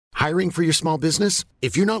Hiring for your small business?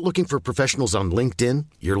 If you're not looking for professionals on LinkedIn,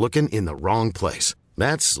 you're looking in the wrong place.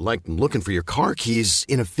 That's like looking for your car keys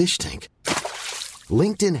in a fish tank.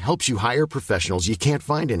 LinkedIn helps you hire professionals you can't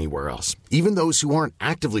find anywhere else, even those who aren't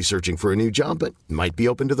actively searching for a new job but might be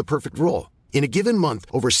open to the perfect role. In a given month,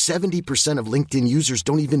 over 70% of LinkedIn users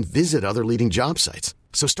don't even visit other leading job sites.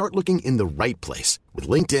 So start looking in the right place. With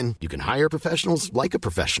LinkedIn, you can hire professionals like a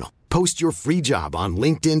professional. Post your free job on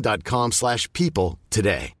linkedin.com/people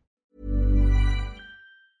today.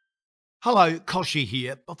 Hello, Koshi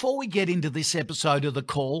here. Before we get into this episode of The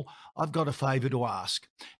Call, I've got a favour to ask.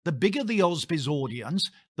 The bigger the AusBiz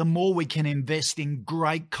audience, the more we can invest in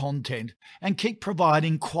great content and keep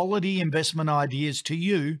providing quality investment ideas to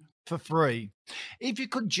you for free. If you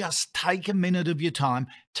could just take a minute of your time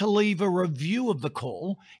to leave a review of The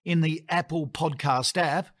Call in the Apple Podcast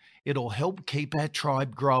app, it'll help keep our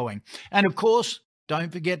tribe growing. And of course,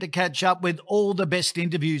 don't forget to catch up with all the best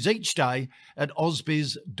interviews each day at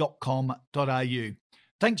ausbiz.com.au.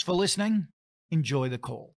 Thanks for listening. Enjoy The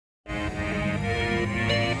Call.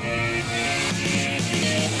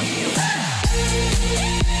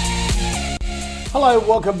 Hello,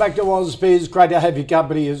 welcome back to AusBiz. Great to have your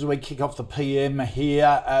company as we kick off the PM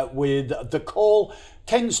here with The Call.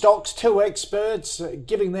 10 stocks, 2 experts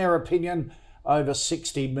giving their opinion over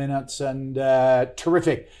 60 minutes, and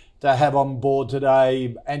terrific to have on board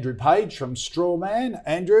today Andrew Page from Strawman.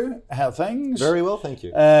 Andrew, how are things? Very well, thank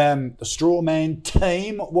you. The Strawman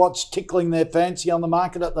team, what's tickling their fancy on the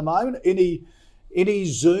market at the moment? Any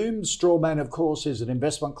Zoom? Strawman, of course, is an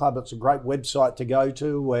investment club. It's a great website to go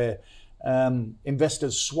to where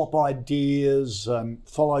investors swap ideas,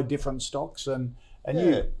 follow different stocks, and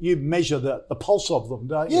you measure the pulse of them,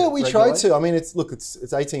 don't you? Yeah, we try to. I mean, it's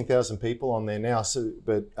 18,000 people on there now. So,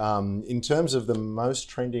 but in terms of the most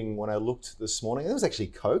trending, when I looked this morning, it was actually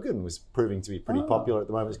Kogan was proving to be pretty popular at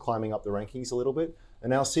the moment. It's climbing up the rankings a little bit,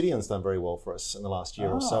 and Alcidion's done very well for us in the last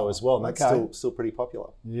year or so as well. And that's still pretty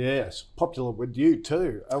popular. Yes, popular with you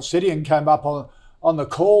too. Alcidion came up on the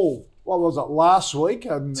call. What was it, last week?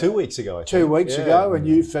 2 weeks ago, I think. 2 weeks ago, and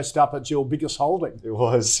you fessed up it's your biggest holding. It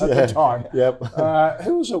was. At the time. Yep.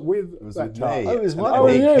 Who was it with? It was that with time? me. It was he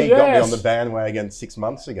got me on the bandwagon 6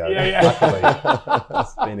 months ago. Luckily.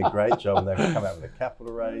 It's been a great job, and they've come out with a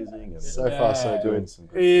capital raising. And so far, so good.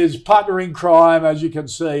 Is partner in crime, as you can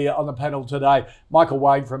see on the panel today, Michael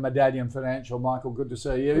Wade from Medallion Financial. Michael, good to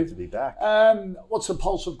see you. Good to be back. What's the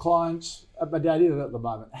pulse of clients at Medallion at the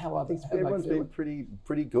moment? How are they? Everyone's been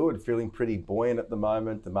pretty good, feeling pretty buoyant at the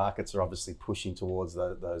moment. The markets are obviously pushing towards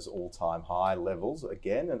those all-time high levels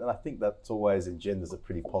again, and I think that's always engenders a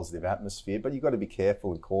pretty positive atmosphere, but you've got to be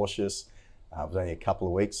careful and cautious. It was only a couple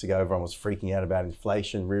of weeks ago, everyone was freaking out about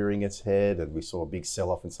inflation rearing its head, and we saw a big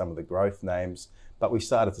sell-off in some of the growth names, but we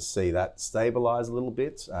started to see that stabilise a little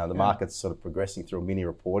bit. The market's sort of progressing through a mini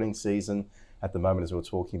reporting season at the moment, as we were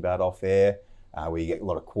talking about off air. We get a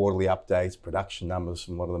lot of quarterly updates, production numbers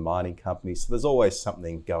from a lot of the mining companies. So there's always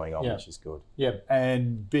something going on, which is good. Yeah,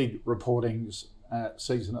 and big reporting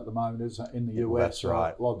season at the moment is in the US. That's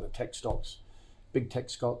right. A lot of the tech stocks, big tech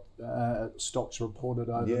stocks reported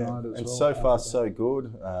overnight as well. And so far so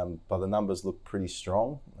good, but the numbers look pretty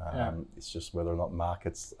strong. It's just whether or not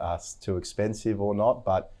markets are too expensive or not,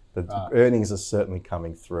 but the earnings are certainly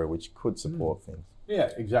coming through, which could support things. Yeah,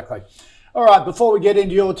 exactly. All right, before we get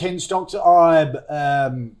into your 10 stocks, I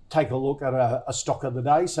take a look at a stock of the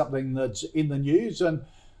day, something that's in the news, and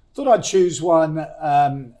thought I'd choose one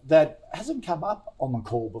that hasn't come up on the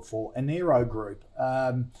call before, Enero Group,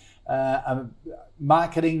 a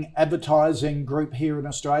marketing advertising group here in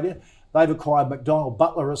Australia. They've acquired McDonald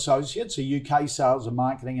Butler Associates, a UK sales and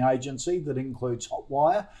marketing agency that includes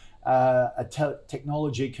Hotwire, a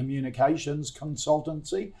technology communications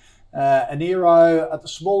consultancy. Enero at the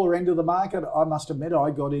smaller end of the market. I must admit, I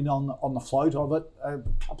got in on the float of it a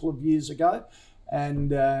couple of years ago,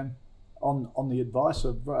 and on the advice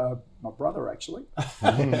of my brother, actually,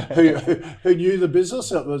 who knew the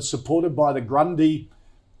business. It was supported by the Grundy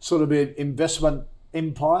sort of investment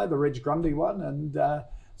empire, the Reg Grundy one, and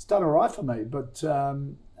it's done all right for me. But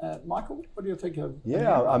Michael, what do you think of?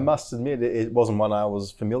 Yeah, I must admit it wasn't one I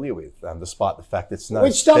was familiar with, despite the fact it's no.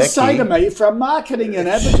 Which does say to me, for a marketing and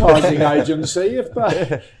advertising agency,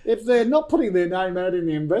 if they're not putting their name out in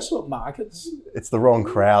the investment markets, it's the wrong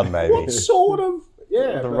crowd, maybe. What sort of?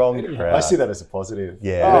 Yeah, the wrong crowd. I see that as a positive.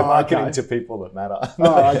 Yeah, they're marketing to people that matter.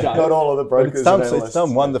 Not all of the brokers. It's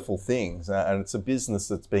done wonderful things, and it's a business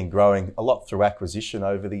that's been growing a lot through acquisition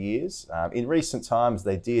over the years. In recent times,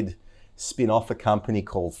 they did spin off a company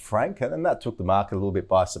called Frank, and that took the market a little bit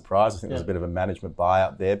by surprise. I think there was a bit of a management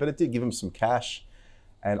buyout there, but it did give them some cash.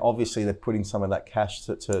 And obviously they're putting some of that cash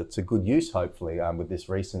to good use, hopefully, with this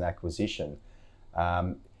recent acquisition.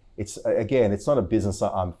 It's not a business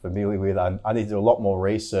that I'm familiar with. I need to do a lot more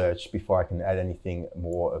research before I can add anything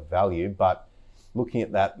more of value. But looking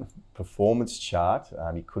at that performance chart,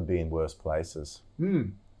 you could be in worse places.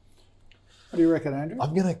 What do you reckon, Andrew?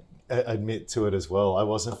 I'm going to admit to it as well. I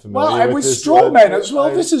wasn't familiar with this. Well, and with Strawman as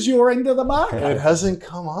well, this is your end of the market. It hasn't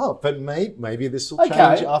come up, but maybe this will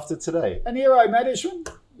change after today. And Aero Management,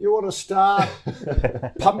 you want to start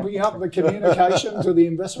pumping up the communication to the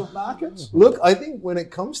investment markets? Look, I think when it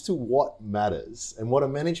comes to what matters and what a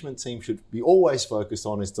management team should be always focused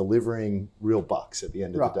on is delivering real bucks at the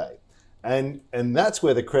end of the day. And that's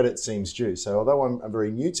where the credit seems due. So although I'm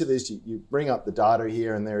very new to this, you bring up the data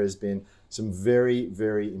here, and there has been some very,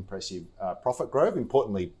 very impressive profit growth,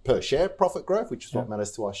 importantly per share profit growth, which is what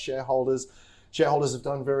matters to us shareholders. Shareholders have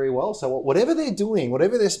done very well. So whatever they're doing,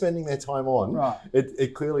 whatever they're spending their time on,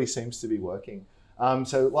 it clearly seems to be working.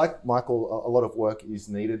 So like Michael, a lot of work is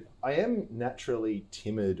needed. I am naturally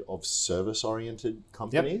timid of service-oriented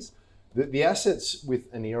companies. The assets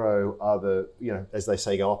with Enero are as they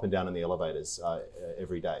say, go up and down in the elevators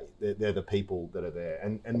every day. They're the people that are there.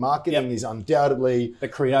 And marketing is undoubtedly... The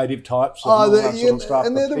creative types and all that sort of stuff.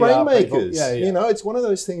 And they're the rainmakers. It's one of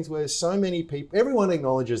those things where so many people... Everyone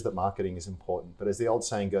acknowledges that marketing is important, but as the old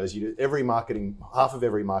saying goes, half of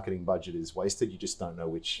every marketing budget is wasted. You just don't know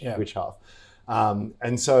which half.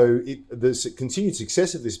 And so the continued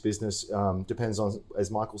success of this business depends on, as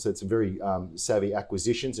Michael said, some very savvy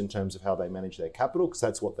acquisitions in terms of how they manage their capital, because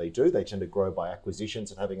that's what they do. They tend to grow by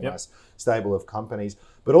acquisitions and having a nice stable of companies,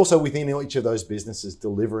 but also within each of those businesses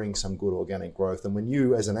delivering some good organic growth. And when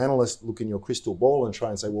you, as an analyst, look in your crystal ball and try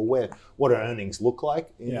and say, well, what do earnings look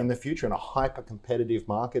like in the future in a hyper-competitive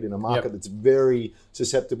market, in a market that's very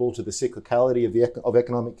susceptible to the cyclicality of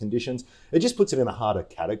economic conditions, it just puts it in a harder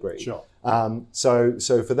category. Sure.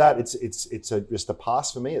 So for that, it's just a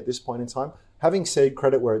pass for me at this point in time. Having said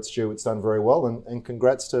credit where it's due, it's done very well, and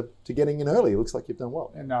congrats to getting in early. It looks like you've done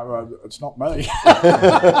well. No, it's not me.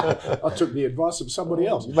 I took the advice of somebody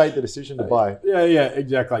else. You made the decision to buy. Yeah,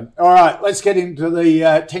 exactly. All right, let's get into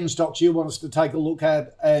the 10 stocks you want us to take a look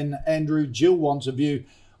at. And Andrew, Jill wants a view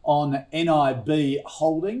on NIB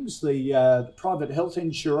Holdings, the private health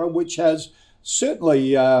insurer, which has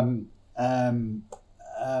certainly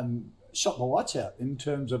shot the lights out in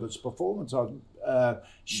terms of its performance.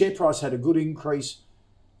 Share price had a good increase.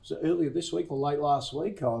 Was it earlier this week or late last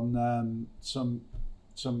week on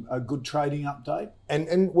a good trading update?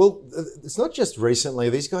 And well, it's not just recently.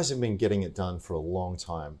 These guys have been getting it done for a long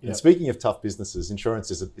time. And speaking of tough businesses, insurance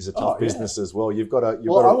is a tough business as well.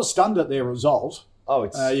 I was stunned at their result.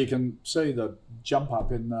 You can see the jump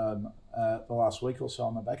up in the last week or so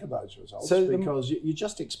on the back of those results, because you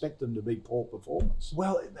just expect them to be poor performance.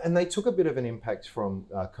 Well, and they took a bit of an impact from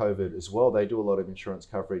COVID as well. They do a lot of insurance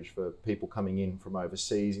coverage for people coming in from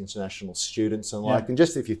overseas, international students and and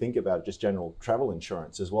just if you think about it, just general travel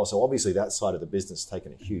insurance as well. So obviously that side of the business has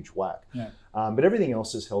taken a huge whack. But everything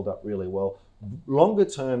else has held up really well. Longer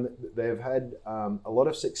term, they've had a lot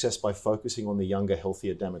of success by focusing on the younger,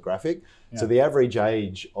 healthier demographic. So the average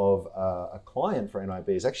age of a client for NIB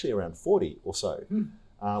is actually around 40 or so,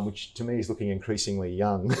 which to me is looking increasingly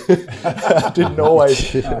young. Didn't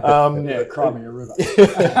always. Crimea River.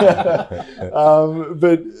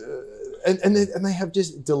 And they have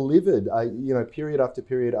just delivered, period after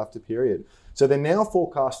period after period. So they're now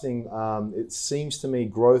forecasting, it seems to me,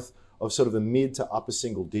 growth of sort of a mid to upper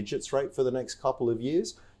single digits rate for the next couple of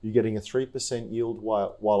years. You're getting a 3% yield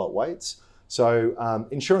while it waits. So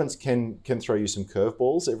insurance can throw you some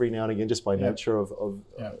curveballs every now and again, just by nature of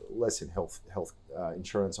less in health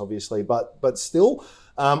insurance, obviously. But still,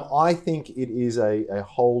 I think it is a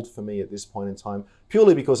hold for me at this point in time,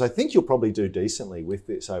 purely because I think you'll probably do decently with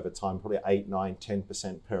this over time, probably 8, 9,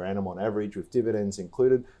 10% per annum on average with dividends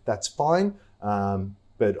included. That's fine.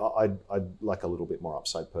 But I'd like a little bit more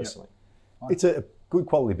upside personally. It's a good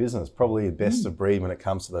quality business, probably the best of breed when it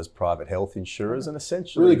comes to those private health insurers, and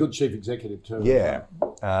essentially really good chief executive too.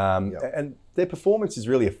 And their performance is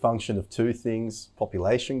really a function of two things: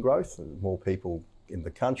 population growth, more people in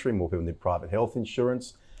the country, more people need private health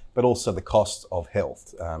insurance, but also the cost of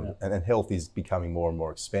health. And health is becoming more and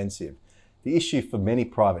more expensive. The issue for many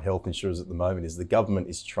private health insurers at the moment is the government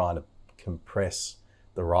is trying to compress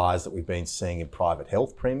the rise that we've been seeing in private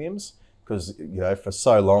health premiums, because for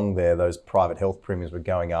so long there, those private health premiums were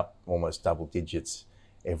going up almost double digits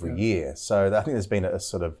every year. So I think there's been a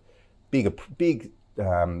sort of big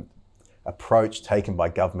approach taken by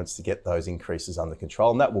governments to get those increases under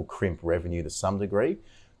control, and that will crimp revenue to some degree.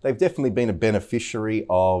 They've definitely been a beneficiary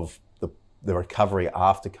of the the recovery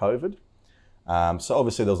after COVID. So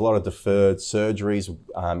obviously there was a lot of deferred surgeries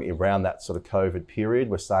around that sort of COVID period.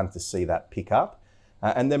 We're starting to see that pick up.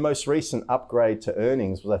 And their most recent upgrade to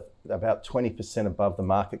earnings was about 20% above the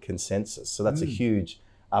market consensus. So that's a huge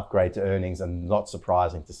upgrade to earnings, and not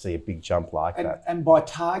surprising to see a big jump like that. And by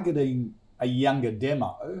targeting a younger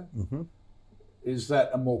demo, is that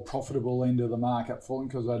a more profitable end of the market for them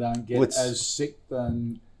because they don't get as sick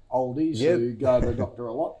than oldies who go to the doctor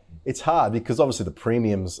a lot? It's hard because obviously the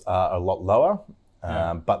premiums are a lot lower,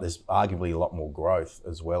 but there's arguably a lot more growth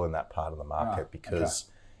as well in that part of the market because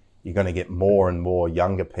you're going to get more and more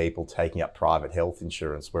younger people taking up private health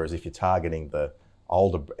insurance, whereas if you're targeting the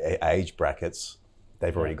older age brackets,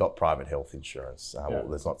 they've already got private health insurance.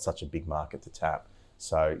 There's not such a big market to tap.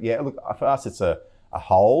 So look, for us it's a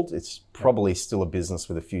hold. It's probably still a business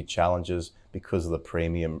with a few challenges because of the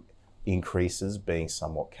premium increases being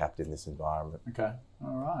somewhat capped in this environment. Okay,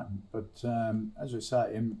 all right. But as we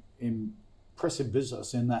say, impressive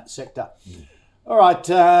business in that sector. All right,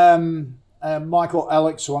 Michael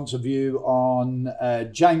Alex wants a view on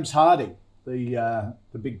James Hardie, the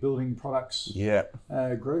big building products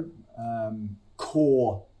group.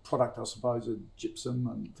 Core product, I suppose, of gypsum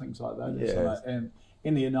and things like that. And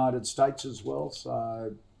in the United States as well,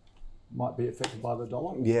 so might be affected by the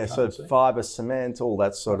dollar. So fibre, cement, all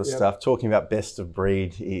that sort of stuff. Talking about best of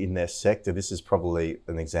breed in their sector, this is probably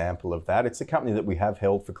an example of that. It's a company that we have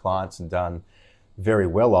held for clients and done very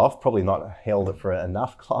well off. Probably not held it for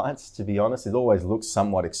enough clients, to be honest. It always looks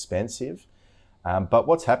somewhat expensive. But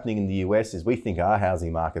what's happening in the US is we think our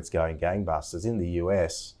housing market's going gangbusters. In the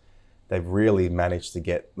US, they've really managed to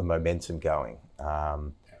get the momentum going.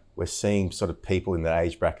 We're seeing sort of people in the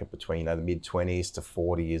age bracket between the mid-20s to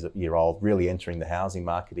 40-year-old really entering the housing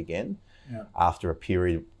market again after a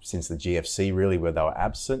period since the GFC really where they were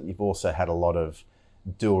absent. You've also had a lot of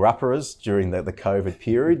doer-uppers during the COVID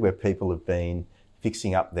period where people have been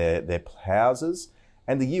fixing up their houses.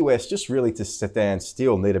 And the US, just really to stand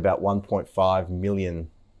still, need about 1.5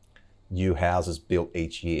 million new houses built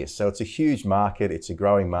each year. So it's a huge market, it's a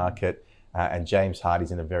growing market. And James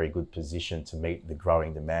Hardie's in a very good position to meet the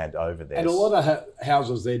growing demand over there. And a lot of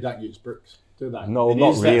houses there don't use bricks, do they? No,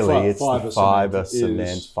 not really. It's the fibre,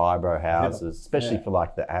 cement, fibro houses, especially for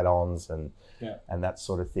like the add-ons and that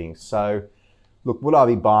sort of thing. So, look, would I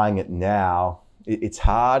be buying it now? It's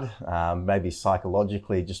hard, maybe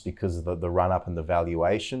psychologically, just because of the run-up and the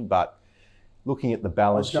valuation. But looking at the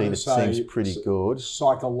balance sheet, it seems pretty good.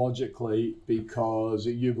 Psychologically, because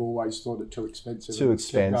you've always thought it too expensive. Too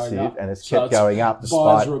expensive, and it's kept going up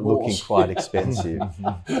despite looking quite expensive.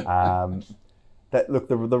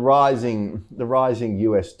 The rising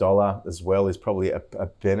US dollar as well is probably a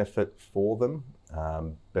benefit for them.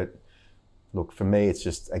 But look, for me, it's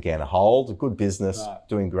just, again, a hold, a good business,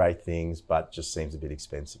 doing great things, but just seems a bit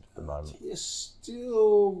expensive at the moment. You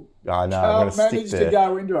still I know, I'm can't manage to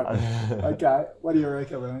go into it. Okay, what do you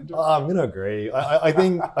recommend? I'm going to agree. I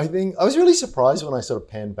think I was really surprised when I sort of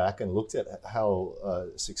panned back and looked at how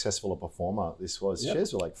successful a performer this was.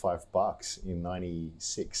 Shares were like $5 in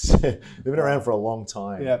 '96. They've been around for a long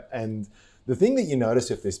time. And the thing that you notice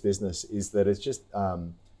with this business is that it's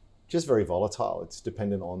just very volatile. It's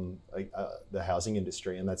dependent on the housing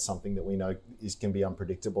industry, and that's something that we know can be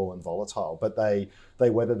unpredictable and volatile. But they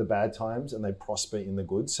weather the bad times and they prosper in the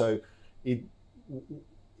good. So it's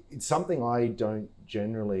something I don't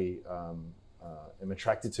generally am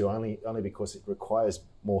attracted to, only because it requires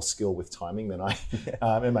more skill with timing than I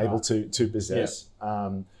am able to possess.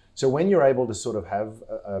 So when you're able to sort of have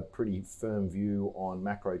a pretty firm view on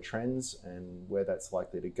macro trends and where that's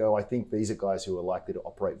likely to go, I think these are guys who are likely to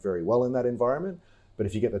operate very well in that environment. But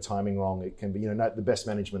if you get the timing wrong, it can be, the best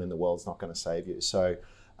management in the world is not going to save you. So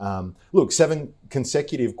look, 7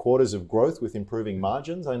 consecutive quarters of growth with improving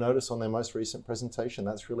margins. I noticed on their most recent presentation,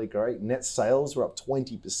 that's really great. Net sales were up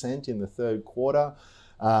 20% in the third quarter.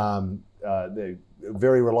 They're a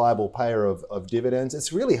very reliable payer of dividends.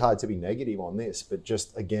 It's really hard to be negative on this, but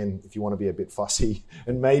just again, if you want to be a bit fussy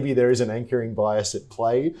and maybe there is an anchoring bias at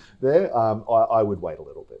play there, I would wait a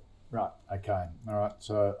little bit. Right, okay. All right,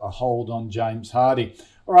 so a hold on James Hardie.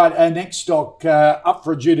 All right, our next stock up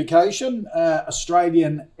for adjudication,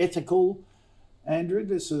 Australian Ethical. Andrew,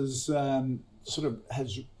 this is sort of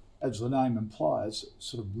has, as the name implies,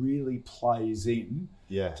 sort of really plays in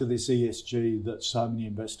to this ESG that so many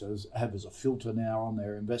investors have as a filter now on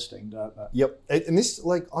their investing, don't they? Yep, and this,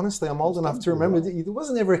 like, honestly, I'm old enough to remember that there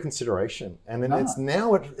wasn't ever a consideration, and it's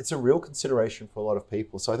now it's a real consideration for a lot of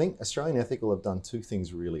people. So I think Australian Ethical have done 2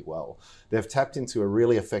 things really well. They've tapped into a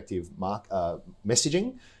really effective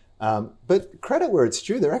messaging But credit where it's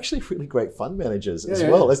due, they're actually really great fund managers as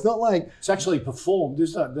well. It's not like... It's actually performed,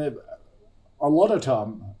 isn't it? A lot of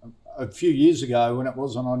time, a few years ago when it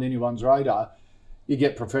wasn't on anyone's radar, you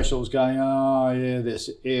get professionals going, oh yeah,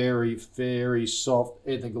 this airy, fairy, soft,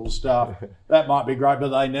 ethical stuff. That might be great, but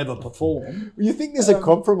they never perform. You think there's a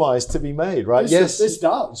compromise to be made, right? This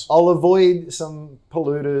does. I'll avoid some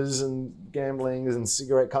polluters and gamblings and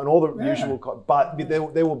cigarette and all the usual, but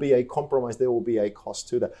there will be a compromise. There will be a cost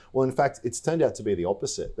to that. Well, in fact, it's turned out to be the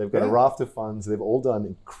opposite. They've got a raft of funds. They've all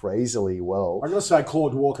done crazily well. I'm going to say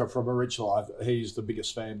Claude Walker from A Rich Life. He's the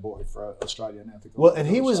biggest fanboy for Australian ethical. Well, and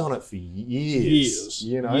he was on it for years.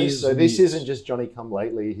 You know, so this isn't just Johnny come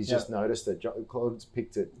lately. He's just noticed that Claude's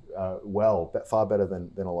picked it well, but far better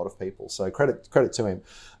than a lot of people. So credit to him.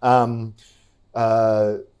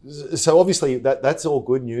 So obviously that's all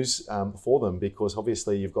good news for them, because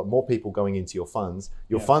obviously you've got more people going into your funds.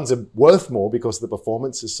 Your funds are worth more because the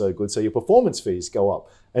performance is so good. So your performance fees go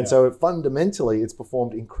up, and so fundamentally it's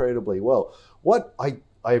performed incredibly well. What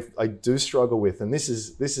I do struggle with, and this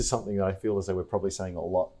is something that I feel as though we're probably saying a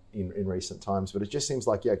lot in recent times, but it just seems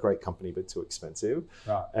like great company but too expensive,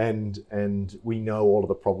 and we know all of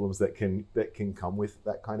the problems that can come with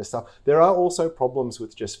that kind of stuff. There are also problems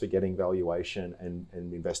with just forgetting valuation and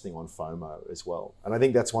investing on FOMO as well, and I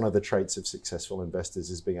think that's one of the traits of successful investors,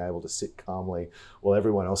 is being able to sit calmly while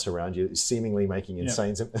everyone else around you is seemingly making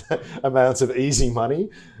insane amounts of easy money,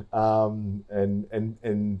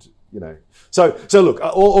 and you know, so look,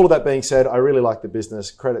 all of that being said, I really like the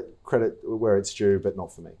business. Credit where it's due, but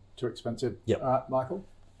not for me. Too expensive. Yep. Michael?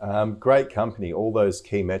 Great company. All those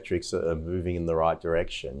key metrics are moving in the right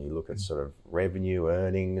direction. You look at sort of revenue,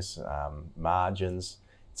 earnings, margins.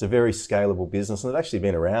 It's a very scalable business, and it's actually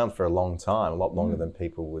been around for a long time, a lot longer than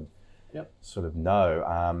people would sort of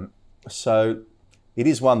know. So it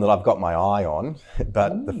is one that I've got my eye on,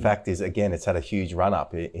 but the fact is, again, it's had a huge run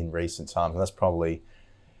up in recent times, and that's probably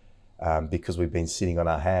because we've been sitting on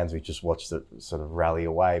our hands. We just watched it sort of rally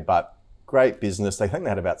away. But great business. They think they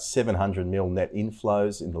had about 700 mil net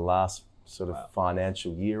inflows in the last sort of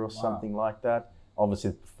financial year or something like that. Obviously,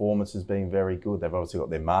 the performance has been very good. They've obviously got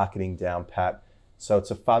their marketing down pat. So it's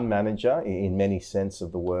a fund manager in many sense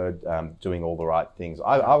of the word, doing all the right things.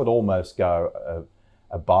 I would almost go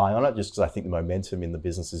a buy on it, just because I think the momentum in the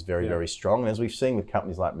business is very, very strong. And as we've seen with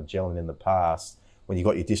companies like Magellan in the past, when you've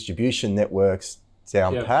got your distribution networks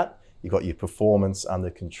down pat, you've got your performance under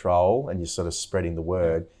control, and you're sort of spreading the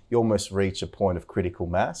word, you almost reach a point of critical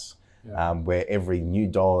mass where every new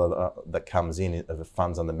dollar that comes in of the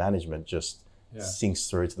funds under management just sinks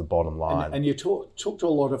through to the bottom line. And you talk to a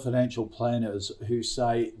lot of financial planners who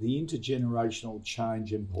say the intergenerational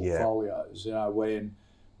change in portfolios, you know, when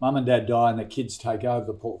mum and dad die and the kids take over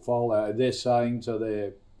the portfolio, they're saying to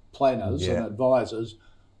their planners and advisors,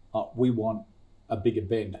 we want a bigger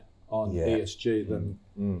bend on ESG than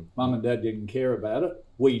mum and dad didn't care about it.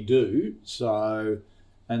 We do. So,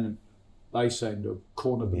 and they seem to have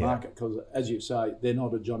cornered the market because, as you say, they're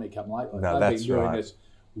not a Johnny come lately. No, They've been doing this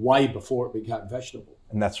way before it became fashionable.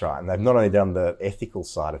 And that's right. And they've not only done the ethical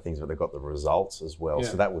side of things, but they've got the results as well.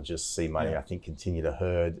 So that will just see money, I think, continue to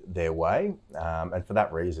herd their way. And for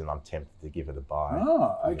that reason, I'm tempted to give it a buy.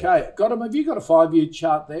 Oh, okay. Got him. Have you got a 5-year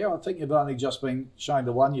chart there? I think you've only just been showing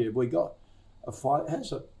the 1 year. We got a 5.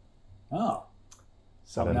 Has it? Oh.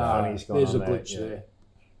 Something funny's gone there's on a glitch there.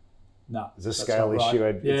 No. There's a scale issue.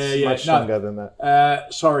 Right. It's much stronger than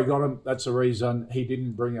that. Sorry, got him. That's the reason he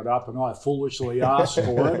didn't bring it up, and I foolishly asked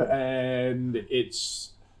for it, and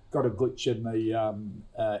it's got a glitch in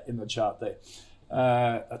the chart there.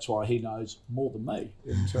 That's why he knows more than me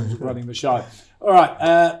in terms of running the show. All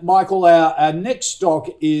right, Michael, our next stock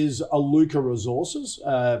is Aluka Resources,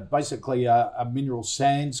 basically a mineral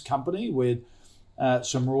sands company with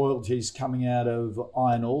some royalties coming out of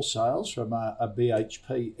iron ore sales from a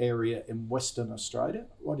BHP area in Western Australia.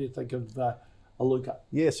 What do you think of Aluka?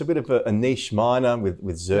 Yeah, it's a bit of a niche miner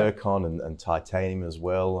with zircon and titanium as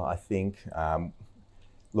well, I think.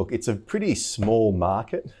 Look, it's a pretty small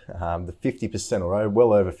market. The 50% or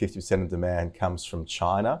well over 50% of demand comes from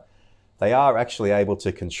China. They are actually able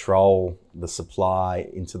to control the supply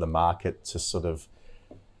into the market to sort of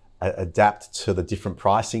adapt to the different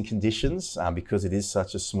pricing conditions because it is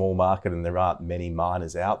such a small market and there aren't many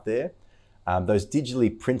miners out there. Those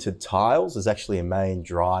digitally printed tiles is actually a main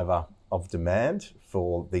driver of demand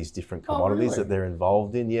for these different commodities that they're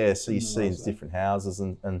involved in. Yeah, so you see in different houses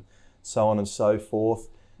and so on and so forth.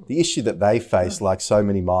 The issue that they face, like so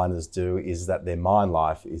many miners do, is that their mine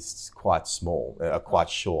life is quite small,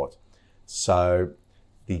 quite short. So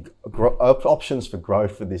the options for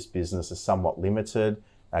growth for this business are somewhat limited.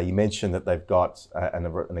 You mentioned that they've got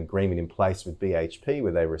an agreement in place with BHP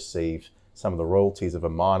where they receive some of the royalties of a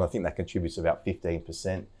mine. I think that contributes about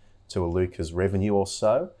 15% to Iluka's revenue or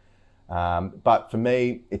so. But for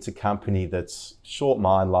me, it's a company that's short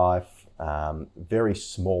mine life, very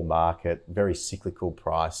small market, very cyclical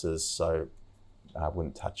prices, so I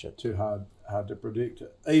wouldn't touch it. Too hard to predict.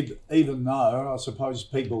 Even though I suppose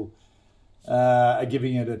people are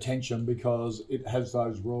giving it attention because it has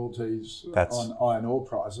those royalties on iron ore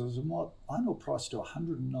prices. And what iron ore price to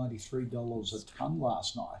 $193 a tonne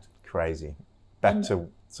last night. Crazy. Back to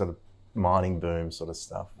sort of mining boom sort of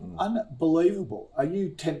stuff. Unbelievable. Are you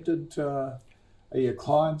tempted to, are your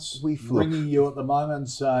clients ringing you at the moment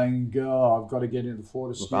saying, I've got to get into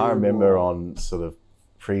Fortescue? I remember on sort of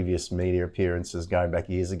previous media appearances going back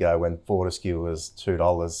years ago when Fortescue was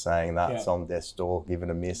 $2 saying that's on death's door, give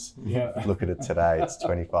it a miss. Look at it today, it's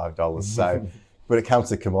 $25. So when it comes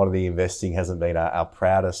to commodity investing, hasn't been our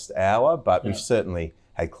proudest hour, but we've certainly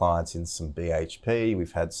had clients in some BHP,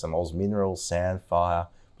 we've had some Oz Minerals, Sandfire,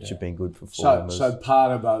 which have been good performers. So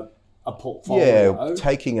part of a portfolio. Yeah,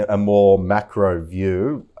 taking a more macro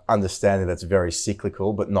view, understanding that's very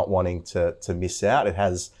cyclical, but not wanting to miss out. It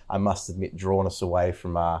has, I must admit, drawn us away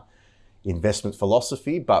from our investment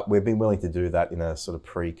philosophy, but we've been willing to do that in a sort of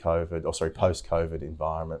post-COVID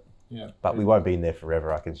environment. Yeah, but we won't be in there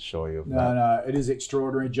forever, I can assure you of that. No, it is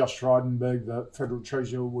extraordinary. Josh Frydenberg, the Federal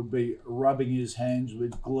Treasurer, would be rubbing his hands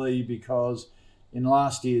with glee because in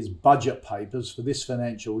last year's budget papers for this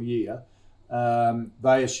financial year,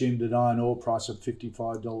 they assumed an iron ore price of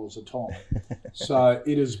 $55 a tonne. So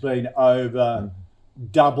it has been over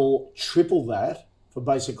double, triple that for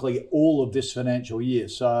basically all of this financial year.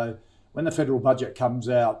 So when the federal budget comes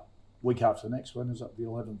out, week after the next one, is up the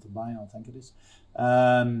 11th of May, I think it is,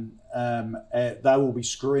 they will be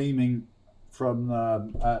screaming from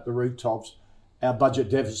the rooftops, our budget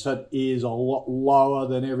deficit is a lot lower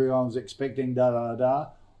than everyone was expecting,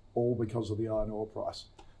 all because of the iron ore price.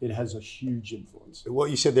 It has a huge influence. What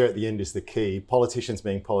you said there at the end is the key. Politicians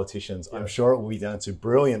being politicians, I'm sure it will be down to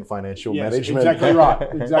brilliant financial management. Exactly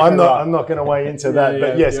right. I'm not going to weigh into that,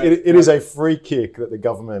 but yes, it is a free kick that the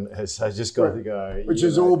government has just got to go. Which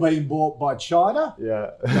has all been bought by China. Yeah.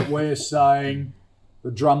 That we're saying the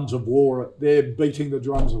drums of war, they're beating the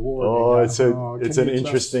drums of war. It's an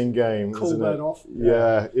interesting game. Call that off.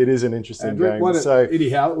 Yeah, it is an interesting game.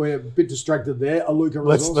 Anyhow, we're a bit distracted there. Iluka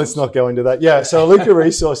Resources. Let's not go into that. Yeah, so Iluka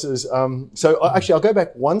Resources. Actually, I'll go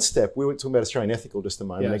back one step. We were talking about Australian Ethical just a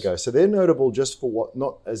moment ago. So they're notable just for what,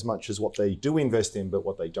 not as much as what they do invest in, but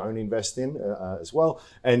what they don't invest in as well.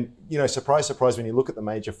 And surprise, surprise, when you look at the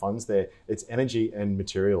major funds there, it's energy and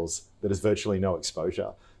materials that has virtually no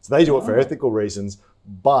exposure. So they do it for ethical reasons.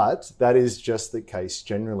 But that is just the case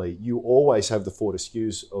generally. You always have the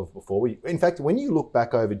Fortescues of before. In fact, when you look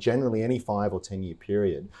back over generally any 5 or 10 year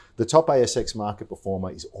period, the top ASX market performer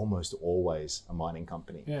is almost always a mining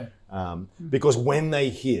company. Yeah. Because when they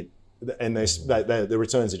hit, and the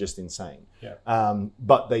returns are just insane. Yeah.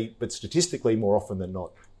 But statistically, more often than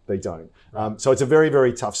not, they don't. So it's a very,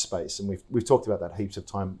 very tough space, and we've talked about that heaps of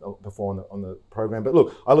time before on the program. But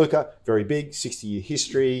look, Iluka, very big, 60-year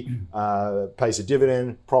history, pays a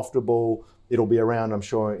dividend, profitable. It'll be around, I'm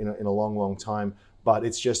sure, in a long, long time. But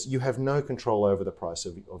it's just, you have no control over the price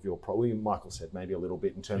of your product. Michael said maybe a little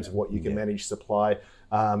bit in terms of what you can manage supply.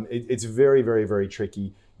 It's very, very, very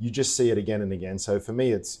tricky. You just see it again and again. So for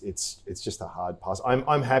me, it's just a hard pass.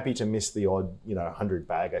 I'm happy to miss the odd 100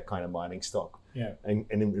 bagger kind of mining stock. Yeah,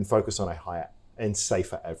 and focus on a higher and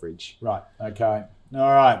safer average. Right. Okay.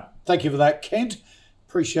 All right. Thank you for that, Kent.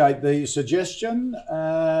 Appreciate the suggestion.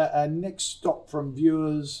 And next stop from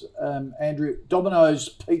viewers, Andrew, Domino's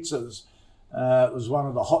Pizzas was one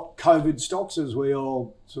of the hot COVID stocks as we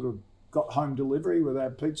all sort of got home delivery with our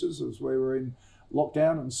pizzas as we were in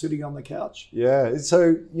lockdown and sitting on the couch. Yeah.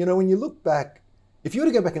 So when you look back, if you were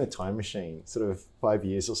to go back in a time machine, sort of 5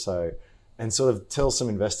 years or so, and sort of tell some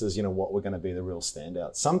investors, what were going to be the real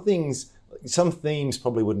standouts. Some themes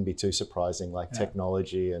probably wouldn't be too surprising, like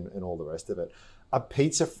technology and all the rest of it. A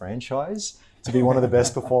pizza franchise to be one of the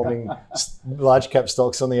best performing large cap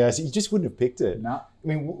stocks on the ASX, you just wouldn't have picked it. No. I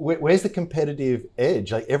mean, where's the competitive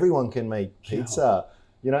edge? Like everyone can make pizza.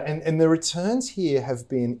 And the returns here have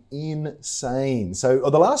been insane. So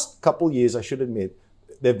the last couple of years, I should admit,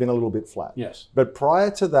 they've been a little bit flat. Yes. But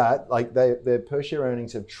prior to that, their per share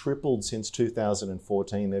earnings have tripled since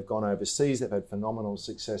 2014. They've gone overseas. They've had phenomenal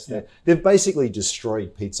success there. They've basically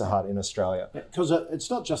destroyed Pizza Hut in Australia. Because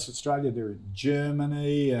it's not just Australia. They're in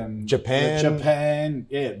Germany and Japan. Japan.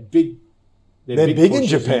 Yeah, big They're big in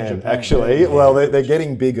Japan, actually. Yeah. Well, they're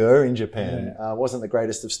getting bigger in Japan. Wasn't the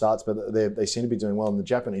greatest of starts, but they seem to be doing well. And the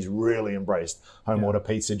Japanese really embraced home order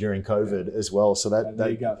pizza during COVID as well. So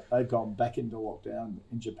they've gone back into lockdown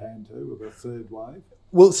in Japan too with a third wave.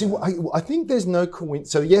 Well, see, I think there's no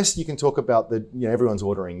coincidence. So yes, you can talk about everyone's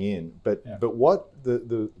ordering in, but what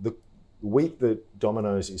the wheat that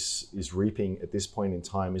Domino's is reaping at this point in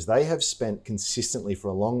time is they have spent consistently for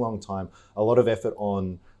a long, long time a lot of effort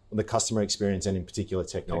on the customer experience and in particular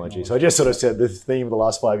technology. So I just sort of said the theme of the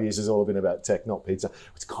last 5 years has all been about tech, not pizza.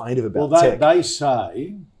 It's kind of about tech. They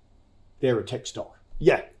say they're a tech stock.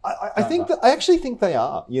 Yeah, I actually think they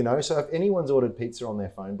are. So if anyone's ordered pizza on their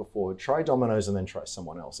phone before, try Domino's and then try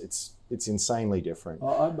someone else. It's insanely different.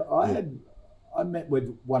 I met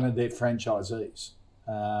with one of their franchisees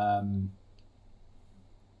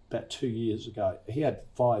about 2 years ago. He had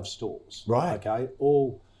 5 stores. Right. Okay.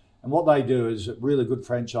 And what they do is really good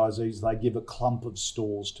franchisees, they give a clump of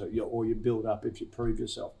stores to you, or you build up if you prove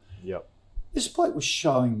yourself. Yep. This bloke was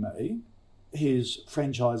showing me his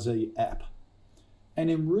franchisee app.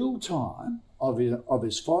 And in real time of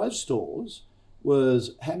his 5 stores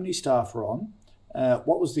was how many staff were on,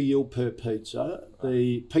 what was the yield per pizza,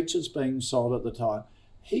 the pizzas being sold at the time.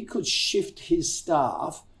 He could shift his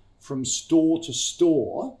staff from store to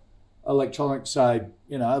store, electronic, say,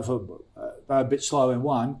 if they're a bit slow in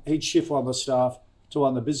one, he'd shift one of the staff to one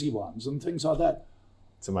of the busy ones and things like that.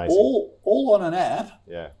 It's amazing. All on an app.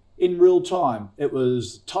 Yeah. In real time. It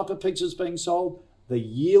was type of pizzas being sold, the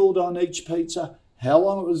yield on each pizza, how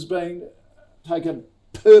long it was being taken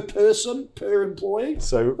per person, per employee.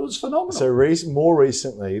 So it was phenomenal. So more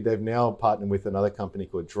recently, they've now partnered with another company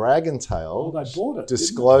called Dragon Tail. Oh, they bought it.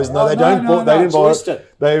 Disclosed. No, they didn't buy it.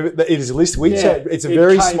 It is listed. It's a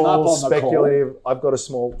very small speculative. I've got a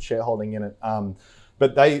small shareholding in it.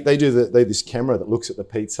 But they do this camera that looks at the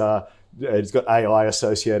pizza. It's got AI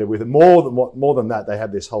associated with it. More than that, they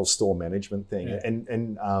have this whole store management thing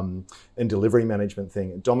and delivery management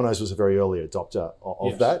thing. Domino's was a very early adopter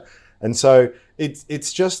of that. And so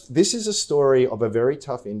it's just, this is a story of a very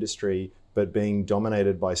tough industry, but being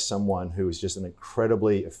dominated by someone who is just an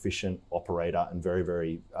incredibly efficient operator and very,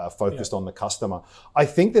 very focused on the customer. I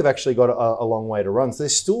think they've actually got a long way to run. So they're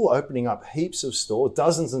still opening up heaps of stores,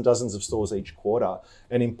 dozens and dozens of stores each quarter.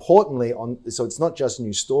 And importantly, so it's not just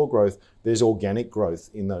new store growth, there's organic growth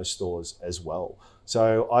in those stores as well.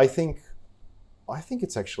 So I think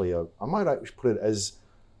it's actually I might actually put it as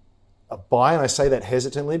a buy, and I say that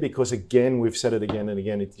hesitantly because, again, we've said it again and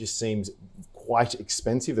again, it just seems quite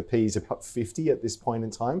expensive. The P is about 50 at this point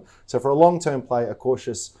in time. So for a long-term play, a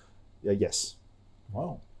cautious yes.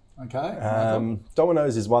 Wow. Okay.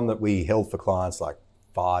 Domino's is one that we held for clients like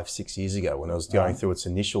 5-6 years ago when it was going through its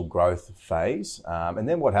initial growth phase. And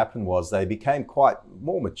then what happened was they became quite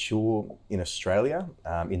more mature in Australia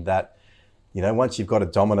in that, once you've got a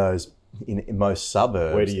Domino's in most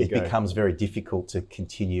suburbs, it becomes very difficult to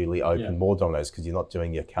continually open more Domino's because you're not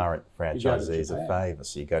doing your current franchisees a favour.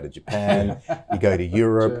 So you go to Japan, you go to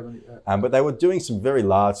Europe. Germany, but they were doing some very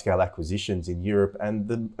large-scale acquisitions in Europe, and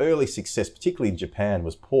the early success, particularly in Japan,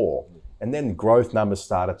 was poor. And then growth numbers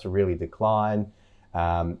started to really decline.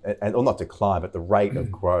 Or not decline, but the rate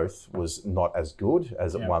of growth was not as good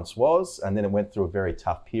as it once was. And then it went through a very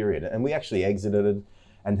tough period. And we actually exited it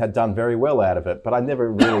and had done very well out of it. But I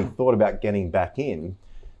never really thought about getting back in.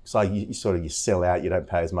 So you sell out, you don't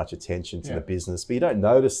pay as much attention to the business, but you don't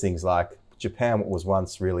notice things like Japan, what was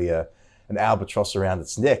once really an albatross around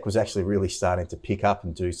its neck, was actually really starting to pick up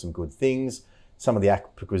and do some good things. Some of the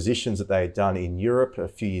acquisitions that they had done in Europe a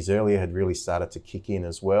few years earlier had really started to kick in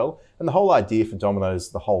as well. And the whole idea for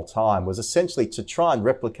Domino's the whole time was essentially to try and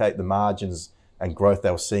replicate the margins and growth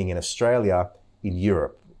they were seeing in Australia in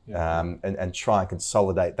Europe. And try and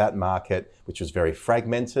consolidate that market, which was very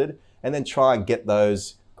fragmented, and then try and get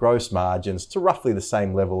those gross margins to roughly the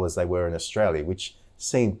same level as they were in Australia, which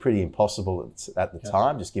seemed pretty impossible at the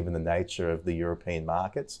time, just given the nature of the European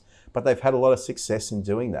markets. But they've had a lot of success in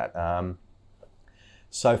doing that.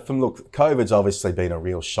 COVID's obviously been a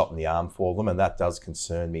real shot in the arm for them, and that does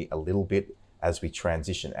concern me a little bit as we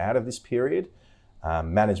transition out of this period.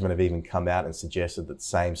 Management have even come out and suggested that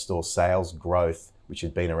same-store sales growth, which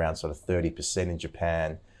had been around sort of 30% in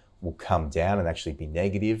Japan, will come down and actually be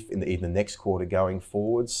negative in the next quarter going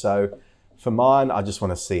forward. So for mine, I just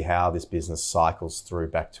want to see how this business cycles through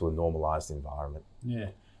back to a normalised environment. Yeah.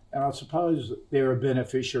 And I suppose they're a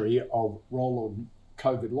beneficiary of roll-on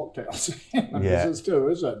COVID lockdowns in the business too,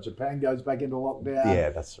 isn't it? Japan goes back into lockdown.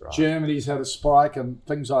 Yeah, that's right. Germany's had a spike and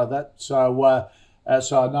things like that. So a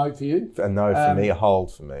no for you? A no for me, a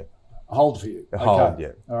hold for me. A hold for you. A hold,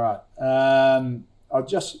 yeah. All right. I'm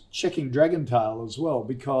just checking Dragontail as well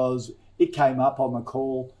because it came up on the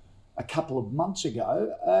call a couple of months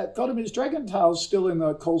ago. Got him his Dragontail still in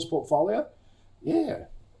the calls portfolio. Yeah.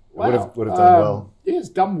 Wow. Would have done well. Yeah, it's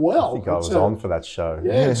done well. I think I was on for that show.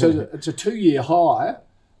 Yeah, it's a 2-year high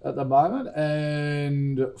at the moment,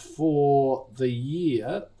 and for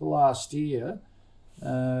the last year,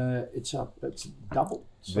 it's doubled.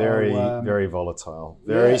 So, Very volatile,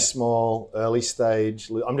 very small, early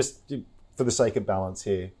stage. I'm just for the sake of balance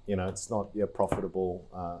here. It's not profitable.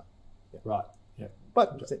 Right. Yeah.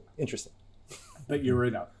 But interesting. But you're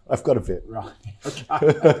in it. I've got a bit. Right. Okay.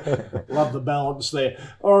 Love the balance there.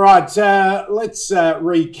 All right. Let's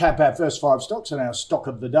recap our first 5 stocks and our stock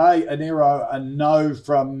of the day. Enero, a no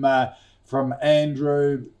from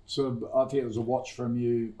Andrew. I think it was a watch from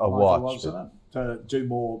you. A Michael, watch. wasn't it? To do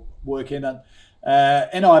more work in it.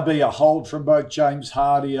 NIB, a hold from both James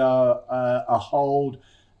Hardy, a hold.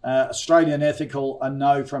 Australian Ethical, a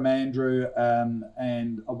no from Andrew,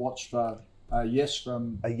 and a watch for a yes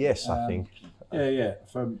from... A yes, I think. Yeah,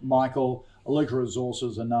 from Michael. Aluka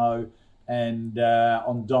Resources, a no. And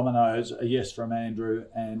on Domino's, a yes from Andrew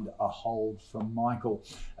and a hold from Michael.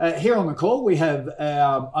 Here on the call, we have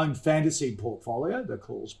our own fantasy portfolio, the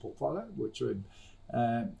calls portfolio, which would...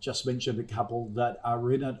 just mentioned a couple that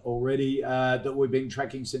are in it already that we've been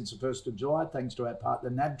tracking since the 1st of July, thanks to our partner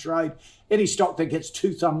NabTrade. Any stock that gets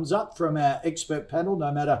 2 thumbs up from our expert panel,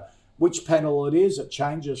 no matter which panel it is, it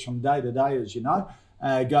changes from day to day, as you know,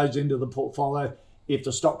 goes into the portfolio. If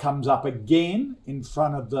the stock comes up again in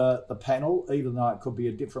front of the panel, even though it could be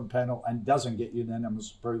a different panel and doesn't get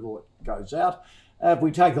unanimous approval, it goes out. If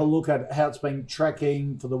we take a look at how it's been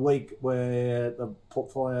tracking for the week, where the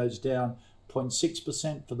portfolio is down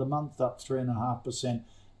 0.6% for the month, up 3.5%,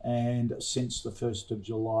 and since the 1st of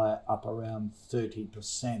July, up around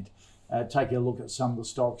 30%. Take a look at some of the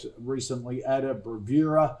stocks recently added: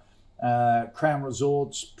 Bravura, Crown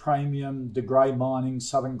Resorts, Premium, De Grey Mining,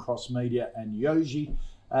 Southern Cross Media, and Yogi.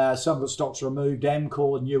 Some of the stocks removed: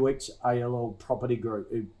 Amcor, Nuix, ALL Property Group.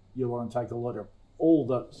 If you want to take a look at all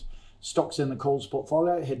the stocks in the calls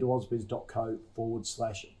portfolio, head to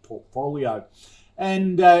ausbiz.co/portfolio.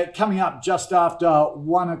 And coming up just after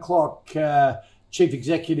 1 o'clock, Chief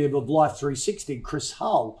Executive of Life 360, Chris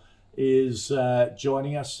Hull, is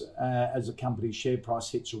joining us as the company's share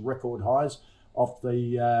price hits record highs off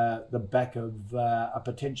the back of a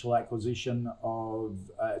potential acquisition of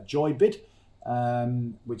Joybit,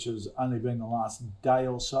 which has only been the last day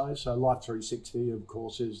or so. So Life 360, of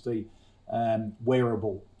course, is the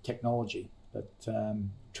wearable technology that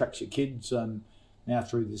tracks your kids, and now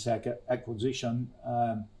through this acquisition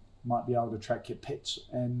might be able to track your pets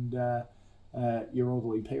and your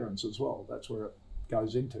elderly parents as well. That's where it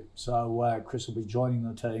goes into. So Chris will be joining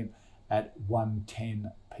the team at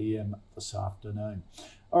 1:10 p.m. this afternoon.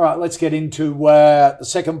 All right, let's get into the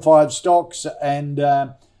second 5 stocks. And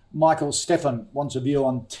Michael Stephan wants a view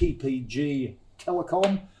on TPG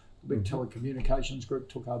Telecom. The big telecommunications group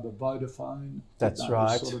took over Vodafone. That's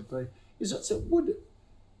right.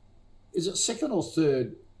 Is it second or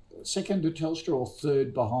third? Second to Telstra or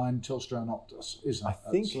third behind Telstra and Optus? Isn't it? I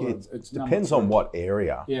think it depends on what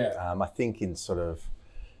area. Yeah. I think in sort of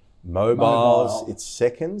mobiles, it's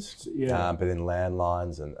second. Yeah. But in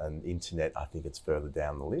landlines and internet, I think it's further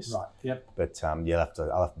down the list. Right. Yep. But I'll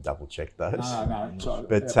have to double check those. No. Sorry.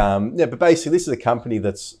 But but basically, this is a company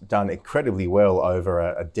that's done incredibly well over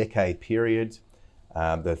a decade period.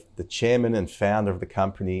 The chairman and founder of the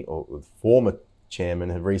company, or the former chairman,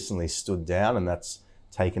 have recently stood down, and that's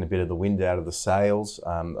taken a bit of the wind out of the sails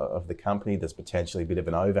of the company. There's potentially a bit of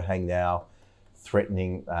an overhang now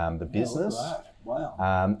threatening the business. Look at that.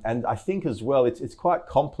 Wow. And I think as well, it's quite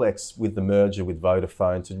complex with the merger with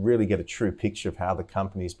Vodafone to really get a true picture of how the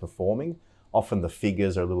company is performing. Often the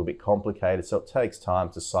figures are a little bit complicated, so it takes time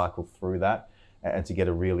to cycle through that and to get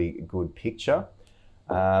a really good picture.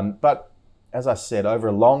 But as I said, over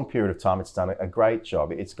a long period of time, it's done a great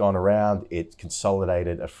job. It's gone around, it's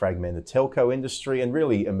consolidated a fragmented telco industry and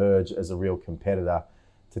really emerged as a real competitor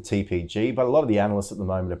to TPG. But a lot of the analysts at the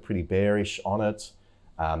moment are pretty bearish on it.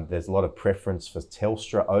 There's a lot of preference for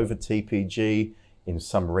Telstra over TPG. In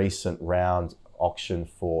some recent round auction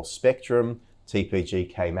for Spectrum, TPG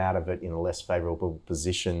came out of it in a less favourable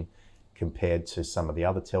position compared to some of the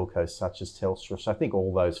other telcos such as Telstra. So I think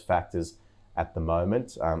all those factors at the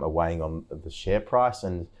moment are weighing on the share price.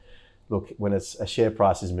 And look, when a share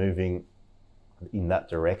price is moving in that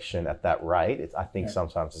direction at that rate, I think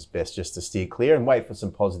sometimes it's best just to steer clear and wait for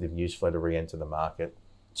some positive news flow to re-enter the market.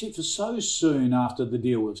 Gee, for so soon after the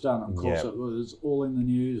deal was done, of course, it was all in the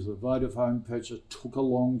news. The Vodafone purchase took a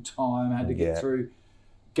long time, had to get through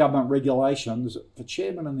government regulations for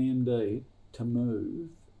chairman and the MD to move,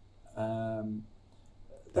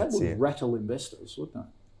 that would rattle investors, wouldn't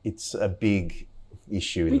it? It's a big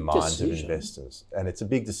issue in the minds of investors. And it's a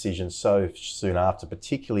big decision so soon after,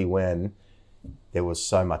 particularly when there was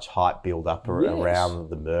so much hype build up around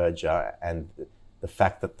the merger, and the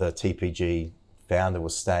fact that the TPG founder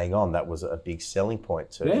was staying on, that was a big selling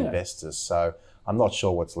point to investors. So I'm not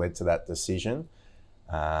sure what's led to that decision.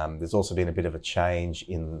 There's also been a bit of a change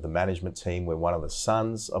in the management team where one of the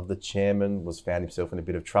sons of the chairman found himself in a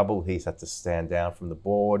bit of trouble. He's had to stand down from the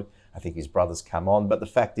board. I think his brother's come on. But the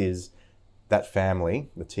fact is, that family,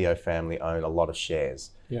 the Teo family, own a lot of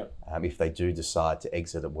shares. Yeah. If they do decide to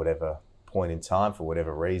exit at whatever point in time, for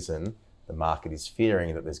whatever reason, the market is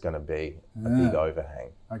fearing that there's going to be a big overhang.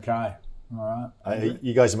 Okay. All right.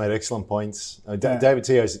 You guys have made excellent points. David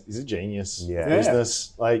Teo is a genius. Yeah.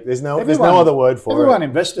 Business. Like there's no other word for it. Everyone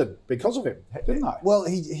invested because of him, didn't they? Well,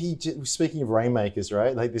 he speaking of rainmakers,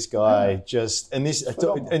 right? Like this guy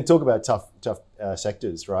and talk about tough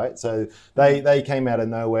sectors, right? So they came out of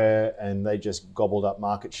nowhere and they just gobbled up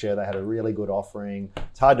market share. They had a really good offering.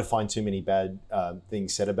 It's hard to find too many bad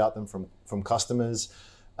things said about them from customers.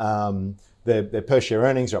 Their per share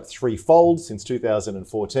earnings are up threefold since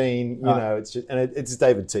 2014. You know, it's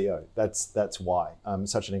David Teo. That's why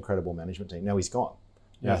such an incredible management team. Now he's gone.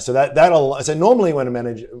 Yeah. So so normally when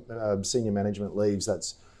a senior management leaves,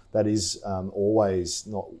 that is always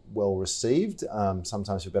not well received.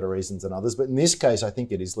 Sometimes for better reasons than others. But in this case, I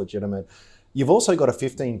think it is legitimate. You've also got a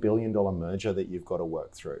 $15 billion merger that you've got to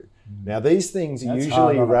work through. Now, these things are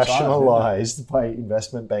usually rationalized by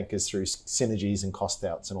investment bankers through synergies and cost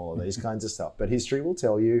outs and all of these kinds of stuff. But history will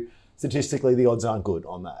tell you, statistically, the odds aren't good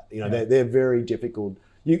on that. You know, they're very difficult.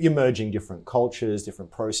 You're merging different cultures,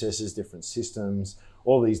 different processes, different systems.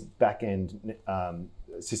 All these back-end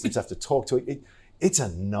systems have to talk to it. It's a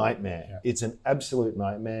nightmare. Yeah. It's an absolute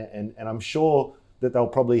nightmare. And I'm sure that they'll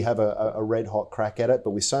probably have a red hot crack at it,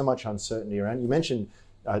 but with so much uncertainty around. You mentioned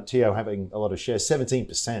Teo having a lot of shares,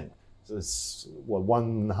 17%. So it's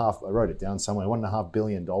I wrote it down somewhere, $1.5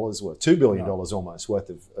 billion worth, $2 billion almost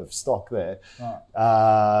worth of stock there.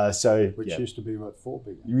 Right. Which used to be worth $4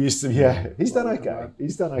 billion. He's done okay.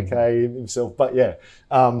 He's done okay himself, but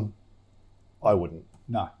I wouldn't.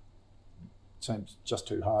 No. Seems just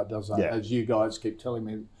too hard, doesn't it? As you guys keep telling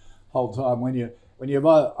me the whole time, when you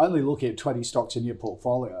only look at 20 stocks in your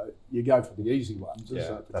portfolio, you go for the easy ones.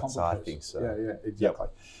 That's I think so. Yeah, exactly.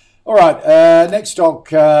 Yep. All right, next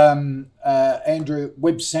stock, Andrew,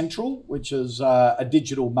 Web Central, which is a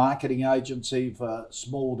digital marketing agency for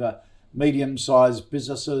small to medium-sized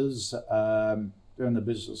businesses. They're in the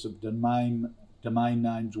business of domain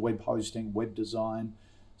names, web hosting, web design,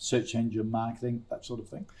 search engine marketing, that sort of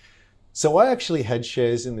thing. So I actually had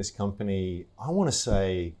shares in this company, I want to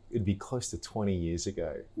say it'd be close to 20 years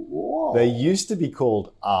ago. Whoa. They used to be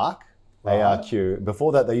called ARC, ARQ.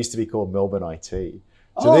 Before that, they used to be called Melbourne IT.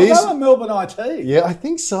 So they were Melbourne IT? Yeah, I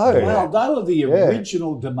think so. Wow, they were the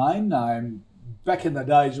original domain name back in the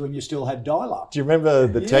days when you still had dial-up. Do you remember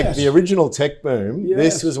the original tech boom? Yes.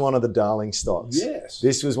 This was one of the darling stocks. Yes.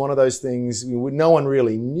 This was one of those things, no one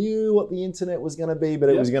really knew what the internet was going to be, but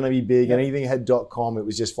it was going to be big. Anything had .com, it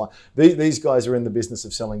was just fun. These guys are in the business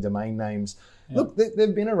of selling domain names. Yeah. Look,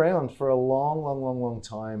 they've been around for a long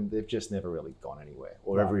time. They've just never really gone anywhere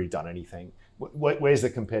or ever done anything. Where's the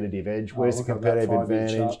competitive edge? Where's the competitive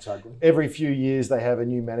advantage? Every few years they have a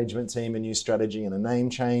new management team, a new strategy, and a name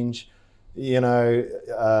change. You know,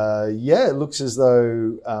 it looks as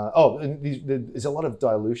though, there's a lot of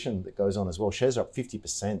dilution that goes on as well. Shares are up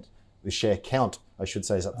 50%. The share count, I should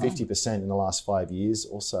say, is up 50% in the last 5 years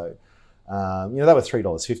or so. They were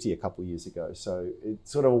 $3.50 a couple of years ago. So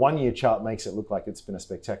it's sort of a 1 year chart makes it look like it's been a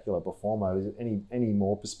spectacular performer. Any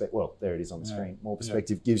more perspective? Well, there it is on the screen. More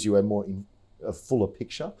perspective gives you a fuller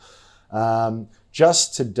picture.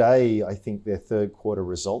 Just today, I think their third quarter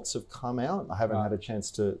results have come out. I haven't had a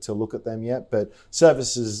chance to look at them yet, but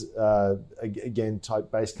services, again,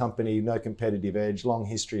 type-based company, no competitive edge, long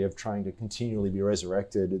history of trying to continually be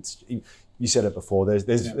resurrected. You said it before,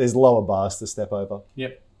 there's lower bars to step over.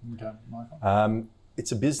 Yep. Okay, Michael.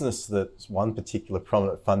 It's a business that one particular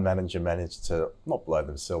prominent fund manager managed to not blow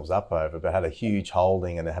themselves up over, but had a huge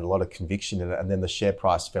holding and it had a lot of conviction in it, and then the share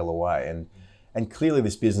price fell away. And clearly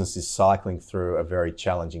this business is cycling through a very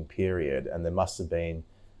challenging period, and there must have been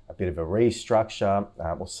a bit of a restructure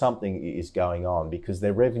or something is going on, because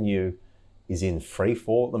their revenue is in free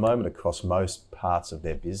fall at the moment across most parts of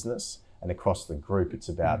their business, and across the group it's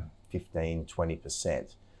about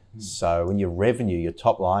 15-20%. So when your revenue, your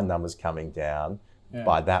top line numbers coming down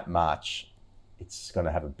by that much, it's going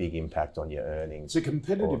to have a big impact on your earnings. It's a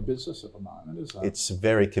competitive business at the moment, isn't it? It's a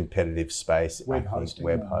very competitive space. Web I think hosting,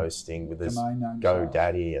 web hosting with this domain name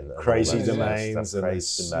GoDaddy and crazy all that domains stuff, and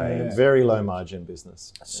crazy this domains. very low margin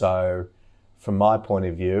business. So from my point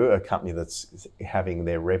of view, a company that's having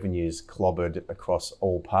their revenues clobbered across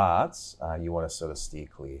all parts, you want to sort of steer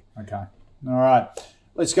clear. Okay. All right.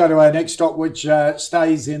 Let's go to our next stock, which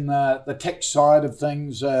stays in the tech side of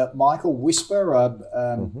things. Michael, Whisper,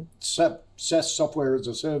 SaaS, software as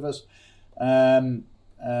a service. A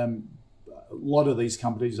lot of these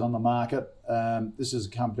companies on the market. This is a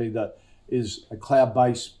company that is a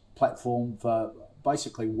cloud-based platform for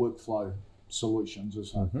basically workflow solutions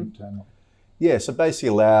as internally. Yeah, so basically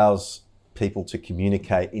allows people to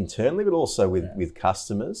communicate internally, but also with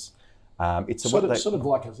customers. It's sort of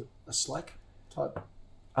like a Slack type.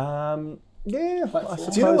 Yeah, I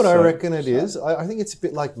Do you know what I suppose reckon it is? I think it's a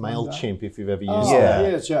bit like MailChimp if you've ever used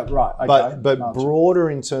that. Yeah, right. Okay. But broader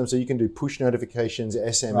in terms of you can do push notifications,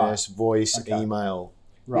 SMS, voice, email.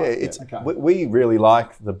 Right. Yeah, we really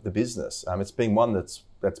like the business. It's been one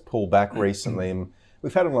that's pulled back recently, and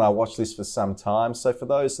we've had it on our watch list for some time. So for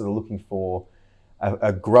those that are looking for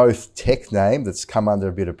a growth tech name that's come under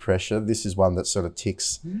a bit of pressure, this is one that sort of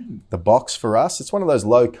ticks the box for us. It's one of those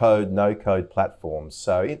low-code, no-code platforms.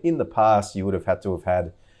 So in the past, you would have had to have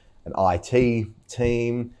had an IT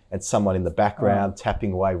team and someone in the background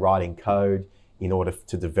tapping away, writing code in order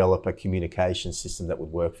to develop a communication system that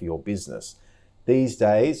would work for your business. These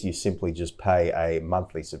days, you simply just pay a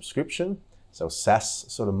monthly subscription, so a SaaS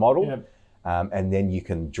sort of model. Yep. And then you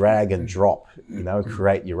can drag and drop, and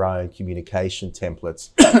create your own communication templates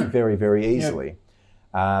very, very easily.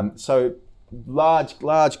 So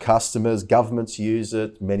large customers, governments use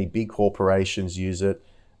it, many big corporations use it.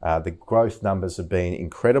 The growth numbers have been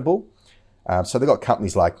incredible. So they've got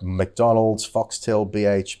companies like McDonald's, Foxtel,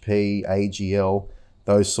 BHP, AGL,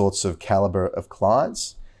 those sorts of caliber of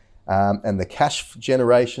clients. And the cash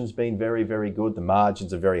generation's been very, very good. The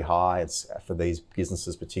margins are very high. It's for these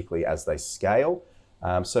businesses, particularly as they scale.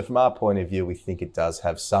 So from our point of view, we think it does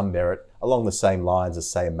have some merit along the same lines as,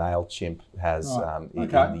 say, MailChimp has in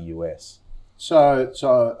the US.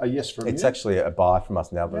 So a yes from you? It's actually a buy from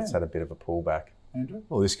us now, but it's had a bit of a pullback. Andrew?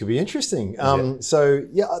 Well, this could be interesting. So,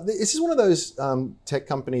 this is one of those tech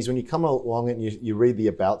companies, when you come along and you read the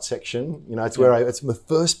About section, it's where it's the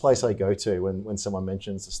first place I go to when someone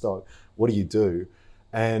mentions the stock. What do you do?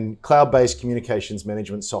 And cloud-based communications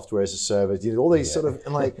management software as a service, all these sort of,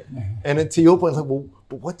 and to your point,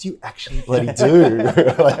 but what do you actually bloody do?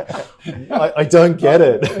 I don't get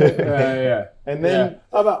it. And then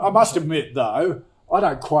I must admit, though, I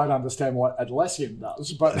don't quite understand what Atlassian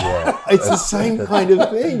does, but it's the same kind of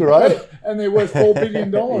thing, right? And they're worth $4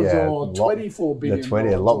 billion or $24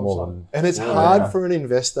 billion. A lot more than. And it's hard for an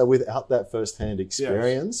investor without that first-hand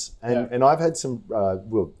experience. Yes. And I've had some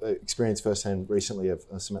experience first-hand recently of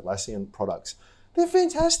some Atlassian products. They're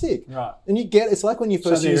fantastic. Right. And it's like when you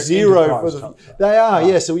first use Xero. They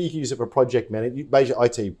are, So you can use it for project management, basically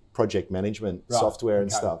IT project management software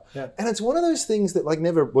and stuff. Yep. And it's one of those things that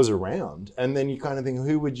never was around. And then you kind of think,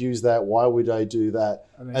 who would use that? Why would I do that?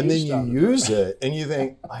 And then you use it and you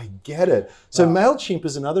think, I get it. So MailChimp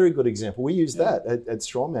is another good example. We use that at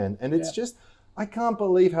Strawman. And it's just, I can't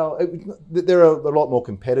believe how there are a lot more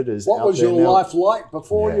competitors. What was your life like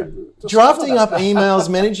before you drafting up emails,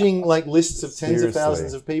 managing lists of tens of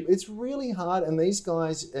thousands of people? It's really hard, and these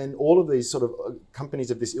guys and all of these sort of companies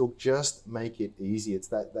of this ilk just make it easy. It's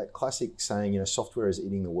that classic saying, software is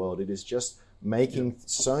eating the world. It is just making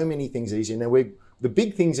so many things easier. Now the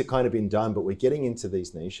big things have kind of been done, but we're getting into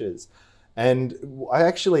these niches. And I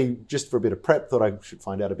actually, just for a bit of prep, thought I should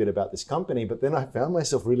find out a bit about this company, but then I found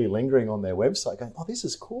myself really lingering on their website going, oh, this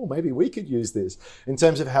is cool. Maybe we could use this in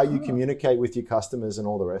terms of how you communicate with your customers and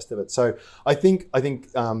all the rest of it. So I think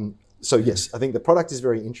the product is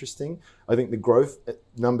very interesting. I think the growth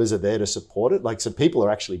numbers are there to support it. So people are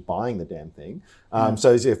actually buying the damn thing.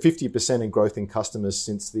 So there's 50% in growth in customers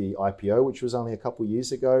since the IPO, which was only a couple of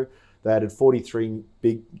years ago. They added 43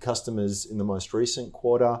 big customers in the most recent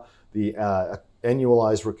quarter. The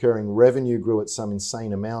annualized recurring revenue grew at some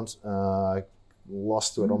insane amount.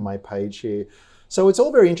 Lost to it on my page here. So it's all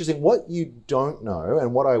very interesting. What you don't know,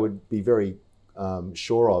 and what I would be very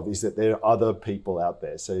sure of, is that there are other people out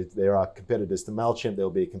there. So there are competitors to MailChimp. There will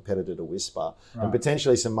be a competitor to Whisper, and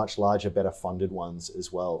potentially some much larger, better funded ones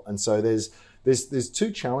as well. And so there's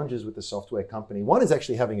two challenges with the software company. One is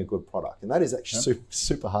actually having a good product, and that is actually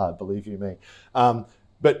super hard, believe you me.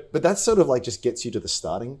 But that sort of just gets you to the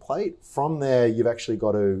starting plate. From there, you've actually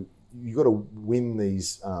got to you got to win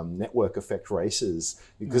these network effect races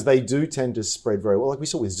because they do tend to spread very well. Like we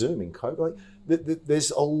saw with Zoom in COVID, like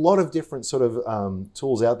there's a lot of different sort of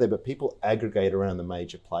tools out there, but people aggregate around the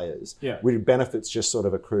major players. Where benefits just sort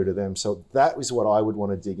of accrue to them. So that is what I would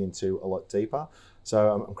want to dig into a lot deeper.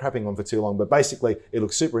 So I'm crapping on for too long, but basically it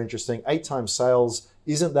looks super interesting. 8 times sales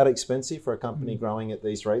isn't that expensive for a company growing at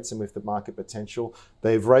these rates and with the market potential.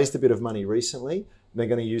 They've raised a bit of money recently. They're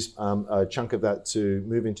going to use a chunk of that to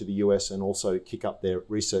move into the US and also kick up their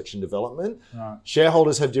research and development. Right.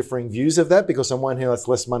 Shareholders have differing views of that because on one hand, that's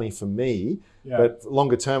less money for me. But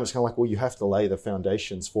longer term, it's kind of like, well, you have to lay the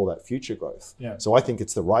foundations for that future growth. So I think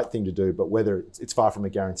it's the right thing to do, but whether it's far from a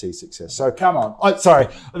guaranteed success. So come on. Sorry.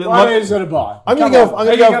 What is it a buy? I'm going to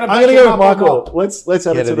go with Michael. Let's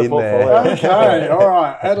add it to the portfolio. Okay, all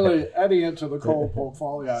right. Adding it to the core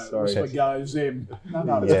portfolio. Sorry. Goes in.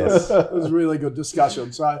 No, it was a really good discussion.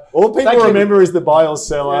 So all people remember is the buy or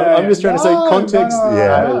sell. I'm just trying to say context.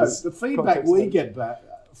 No. The feedback we get back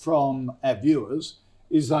from our viewers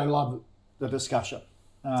is they love the discussion.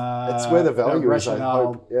 It's where the value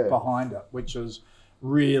rationale behind it, which is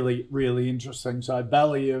really, really interesting. So,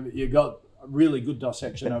 Bally, you got a really good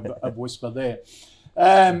dissection of Whisper there.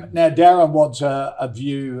 Now, Darren wants a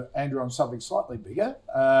view, Andrew, on something slightly bigger.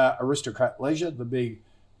 Aristocrat Leisure, the big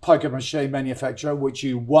poker machine manufacturer, which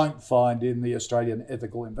you won't find in the Australian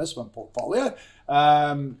ethical investment portfolio.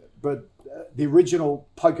 But the original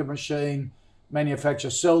poker machine manufacturer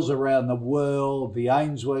sells around the world. The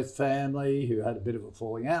Ainsworth family, who had a bit of a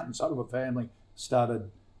falling out, and Sullivan family started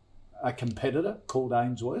a competitor called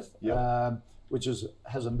Ainsworth, which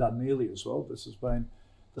hasn't done nearly as well. This has been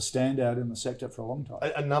the standout in the sector for a long time.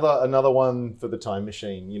 Another one for the time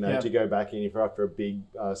machine, to go back in if you're after a big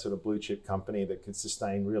sort of blue chip company that can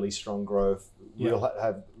sustain really strong growth, will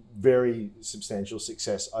have very substantial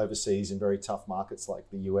success overseas in very tough markets like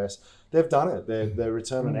the US. They've done it. Their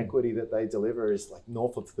return on equity that they deliver is like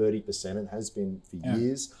north of 30% and has been for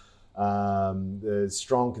years. There's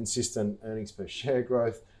strong, consistent earnings per share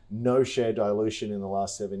growth, no share dilution in the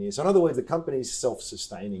last 7 years. So in other words, the company's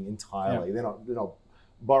self-sustaining entirely. They're not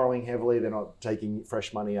borrowing heavily. They're not taking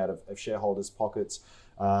fresh money out of shareholders' pockets.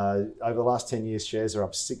 Over the last 10 years, shares are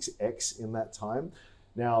up 6x in that time.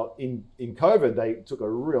 Now, in COVID, they took a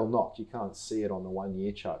real knock. You can't see it on the 1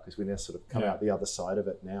 year chart because we now sort of come out the other side of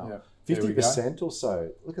it now. 50% or so.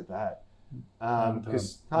 Look at that.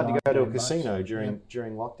 Because hard to go to a casino during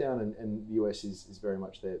lockdown, and the US is very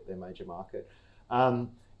much their major market.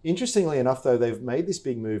 Interestingly enough, though, they've made this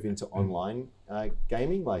big move into online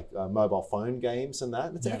gaming, like mobile phone games and that.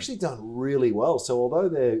 And it's actually done really well. So although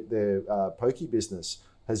their pokey business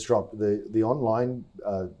has dropped, the online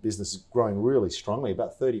business is growing really strongly,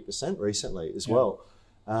 about 30% recently as well.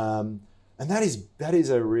 And that is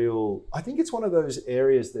a real, I think it's one of those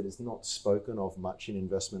areas that is not spoken of much in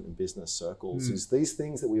investment and business circles, is these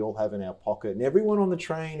things that we all have in our pocket. And everyone on the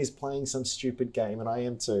train is playing some stupid game, and I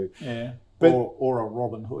am too. Yeah. But, or a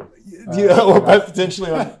Robin Hood. Or potentially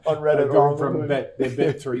on Reddit. Gone from their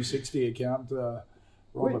Bet360 account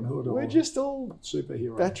Robin Hood. We're just all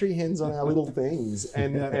superhero battery hens on our little things,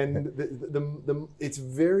 and it's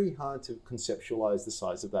very hard to conceptualize the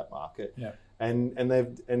size of that market.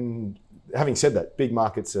 And having said that, big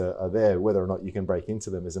markets are there. Whether or not you can break into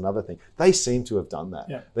them is another thing. They seem to have done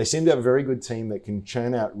that. They seem to have a very good team that can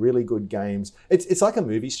churn out really good games. It's like a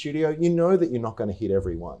movie studio. You know that you're not going to hit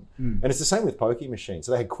every one. And it's the same with pokie machines.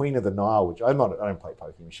 So they had Queen of the Nile, which I don't play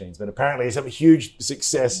pokie machines, but apparently it's a huge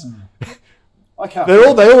success. They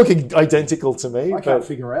all look identical to me. I can't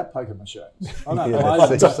figure out poker machines. I don't know.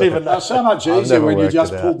 It's so much easier when you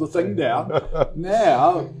just pulled the thing down.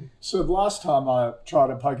 Now, so the last time I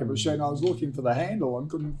tried a poker machine, I was looking for the handle and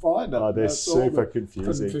couldn't find it. They're super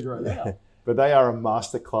confusing. Couldn't figure it out. But they are a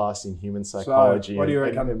masterclass in human psychology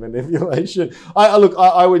and manipulation.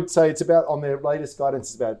 I would say it's about, on their latest guidance,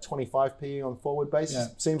 it's about 25p on forward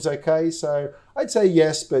basis. Seems okay. So I'd say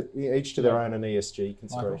yes, but each to their own and ESG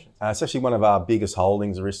considerations. It's actually one of our biggest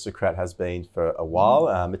holdings, Aristocrat has been for a while.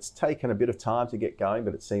 It's taken a bit of time to get going,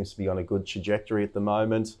 but it seems to be on a good trajectory at the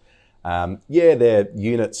moment. Their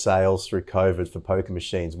unit sales through COVID for poker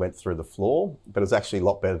machines went through the floor, but it's actually a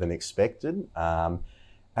lot better than expected.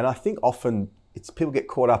 And I think often people get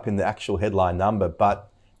caught up in the actual headline number, but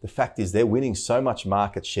the fact is they're winning so much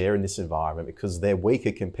market share in this environment because their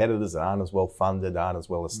weaker competitors that aren't as well funded, aren't as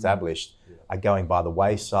well established, are going by the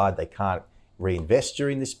wayside. They can't reinvest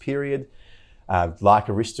during this period like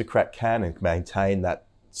Aristocrat can and maintain that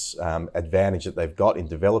advantage that they've got in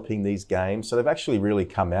developing these games. So they've actually really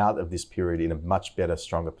come out of this period in a much better,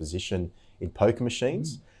 stronger position in poker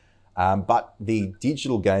machines. But the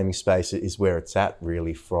digital gaming space is where it's at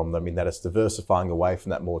really from them, in that it's diversifying away from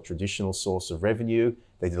that more traditional source of revenue.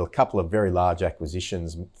 They did a couple of very large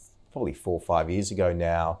acquisitions probably 4 or 5 years ago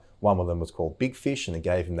now. One of them was called Big Fish, and it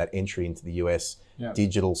gave them that entry into the US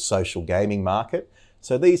digital social gaming market.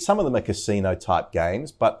 So some of them are casino type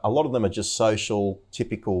games, but a lot of them are just social,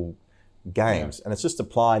 typical games. And it's just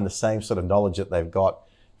applying the same sort of knowledge that they've got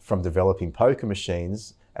from developing poker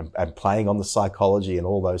machines and playing on the psychology and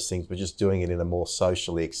all those things, but just doing it in a more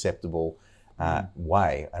socially acceptable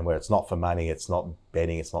way, and where it's not for money, it's not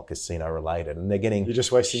betting, it's not casino related, and they're getting. You're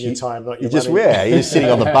just wasting your time, not your money. You're just sitting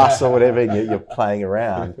on the bus or whatever, and you're playing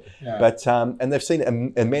around. But and they've seen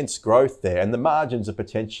immense growth there, and the margins are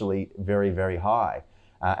potentially very, very high.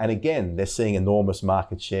 And again, they're seeing enormous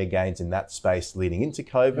market share gains in that space leading into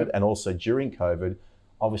COVID and also during COVID.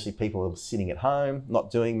 Obviously, people are sitting at home,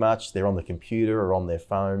 not doing much. They're on the computer or on their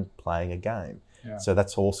phone playing a game. So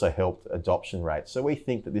that's also helped adoption rates. So we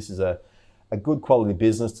think that this is a good quality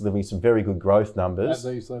business delivering some very good growth numbers.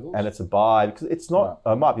 At these levels. And it's a buy because it's not,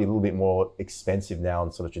 it might be a little bit more expensive now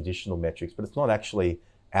on sort of traditional metrics, but it's not actually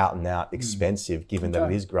out and out expensive given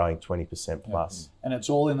that it is growing 20% plus. And it's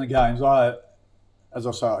all in the games. As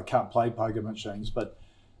I say, I can't play poker machines, but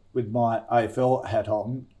with my AFL hat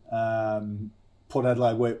on, Port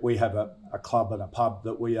Adelaide, we have a club and a pub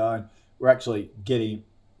that we own.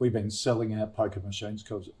 We've been selling our poker machines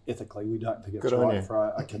because ethically we don't think it's right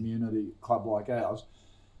for a community club like ours.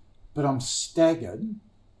 But I'm staggered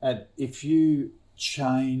at if you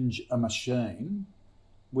change a machine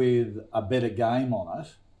with a better game on it,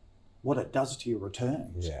 what it does to your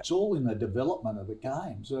returns. It's all in the development of the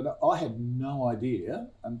games. And I had no idea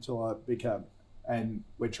until I became, and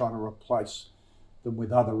we're trying to replace them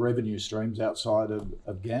with other revenue streams outside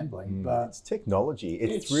of gambling. But it's technology.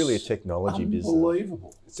 It's really a technology business.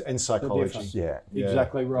 Unbelievable. And psychology.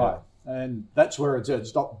 Exactly right. And that's where it's at.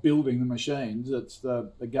 It's not building the machines, it's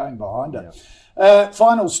the game behind it.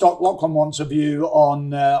 Final stock, Lachlan wants a view on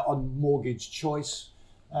Mortgage Choice.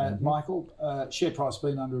 Michael, share price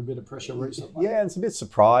been under a bit of pressure recently. Yeah, and it's a bit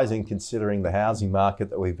surprising considering the housing market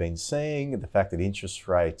that we've been seeing, the fact that interest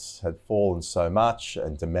rates had fallen so much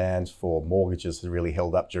and demand for mortgages has really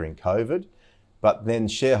held up during COVID. But then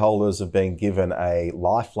shareholders have been given a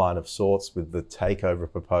lifeline of sorts with the takeover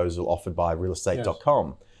proposal offered by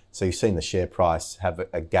realestate.com. So you've seen the share price have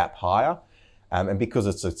a gap higher. And because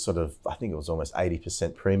it's a sort of, I think it was almost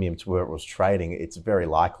 80% premium to where it was trading, it's very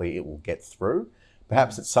likely it will get through.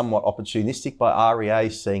 Perhaps it's somewhat opportunistic by REA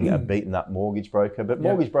seeing a beaten up mortgage broker, but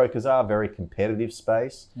mortgage brokers are a very competitive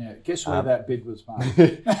space. Guess where that bid was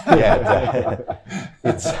made.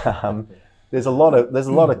 It's there's a lot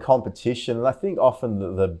of competition, and I think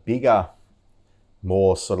often the bigger,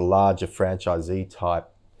 more sort of larger franchisee type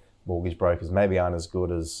mortgage brokers maybe aren't as good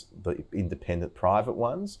as the independent private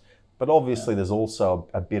ones. But obviously, there's also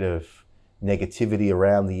a bit of negativity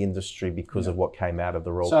around the industry because of what came out of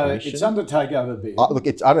the Royal Commission. So it's under takeover bid. Look,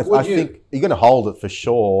 I think you're going to hold it for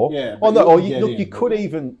sure. You could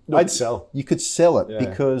even. I'd sell. You could sell it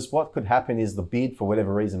because what could happen is the bid for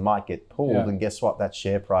whatever reason might get pulled, and guess what? That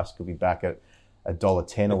share price could be back at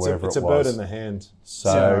 $1.10 or wherever it was. It's a bird in the hand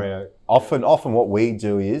scenario. Often what we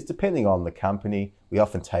do is, depending on the company, we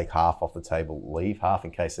often take half off the table, leave half in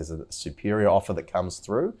case there's a superior offer that comes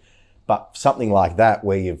through. But something like that,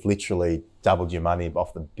 where you've literally doubled your money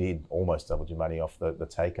off the bid, almost doubled your money off the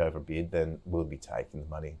takeover bid, then we'll be taking the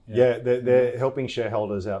money. They're helping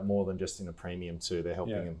shareholders out more than just in a premium too. They're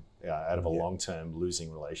helping them out of a long-term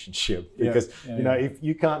losing relationship. Because if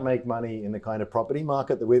you can't make money in the kind of property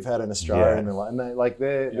market that we've had in Australia, and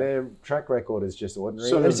their track record is just ordinary.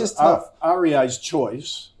 So it's just tough. REA's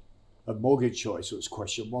choice of Mortgage Choice was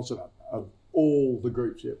questioned, wasn't it? Of all the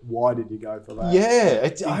groups, why did you go for that?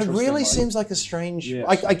 It really seems like a strange.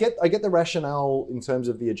 I get the rationale in terms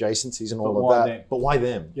of the adjacencies and all of that, but why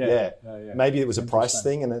them? Maybe it was a price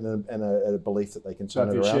thing and a belief that they can turn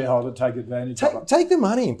it around. So if you're a shareholder, take advantage of it. Take the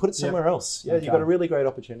money and put it somewhere else. You've got a really great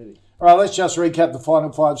opportunity. All right, let's just recap the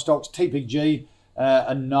final 5 stocks. TPG,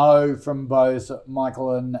 a no from both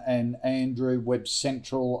Michael and Andrew. Web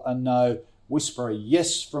Central, a no. Whisper, a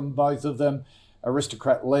yes from both of them.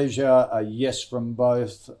 Aristocrat Leisure, a yes from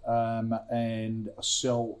both, and a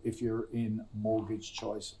sell if you're in Mortgage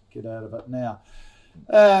Choice. Get out of it now.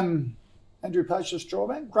 Andrew Page, the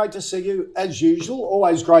Strawman, great to see you as usual.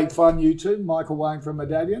 Always great fun, you two. Michael Wang from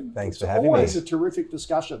Medallion. Thanks for having me. Always a terrific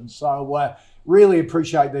discussion. So really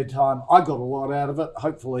appreciate their time. I got a lot out of it.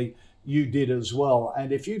 Hopefully you did as well.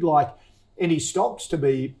 And if you'd like any stocks to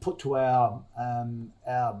be put to our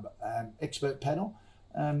expert panel,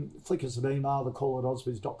 flick us an email, the call at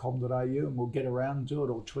ausbiz.com.au, and we'll get around to it,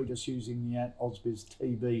 or tweet us using the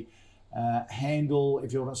 @AusbizTV handle.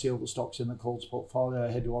 If you want to see all the stocks in the calls portfolio,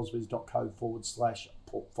 head to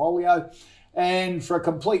ausbiz.co/portfolio. And for a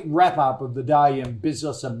complete wrap-up of the day in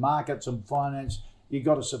business and markets and finance, you've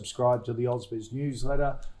got to subscribe to the Ausbiz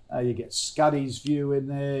newsletter. You get Scuddy's view in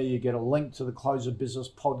there. You get a link to the Close of Business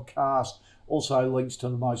podcast. Also links to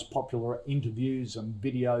the most popular interviews and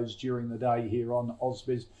videos during the day here on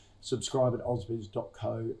Ausbiz. Subscribe at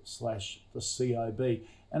ausbiz.co/theCOB.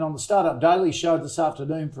 And on the Startup Daily Show this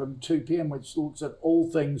afternoon from 2 p.m, which looks at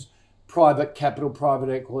all things private capital, private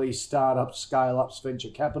equity, startups, scale-ups, venture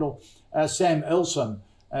capital, Sam Elson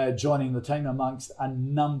joining the team amongst a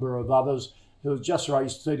number of others, who has just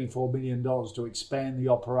raised $34 million to expand the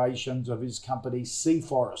operations of his company, Sea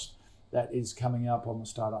Forest. That is coming up on the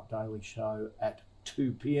Startup Daily Show at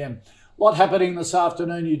 2 p.m. A lot happening this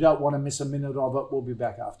afternoon. You don't want to miss a minute of it. We'll be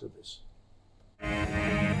back after this.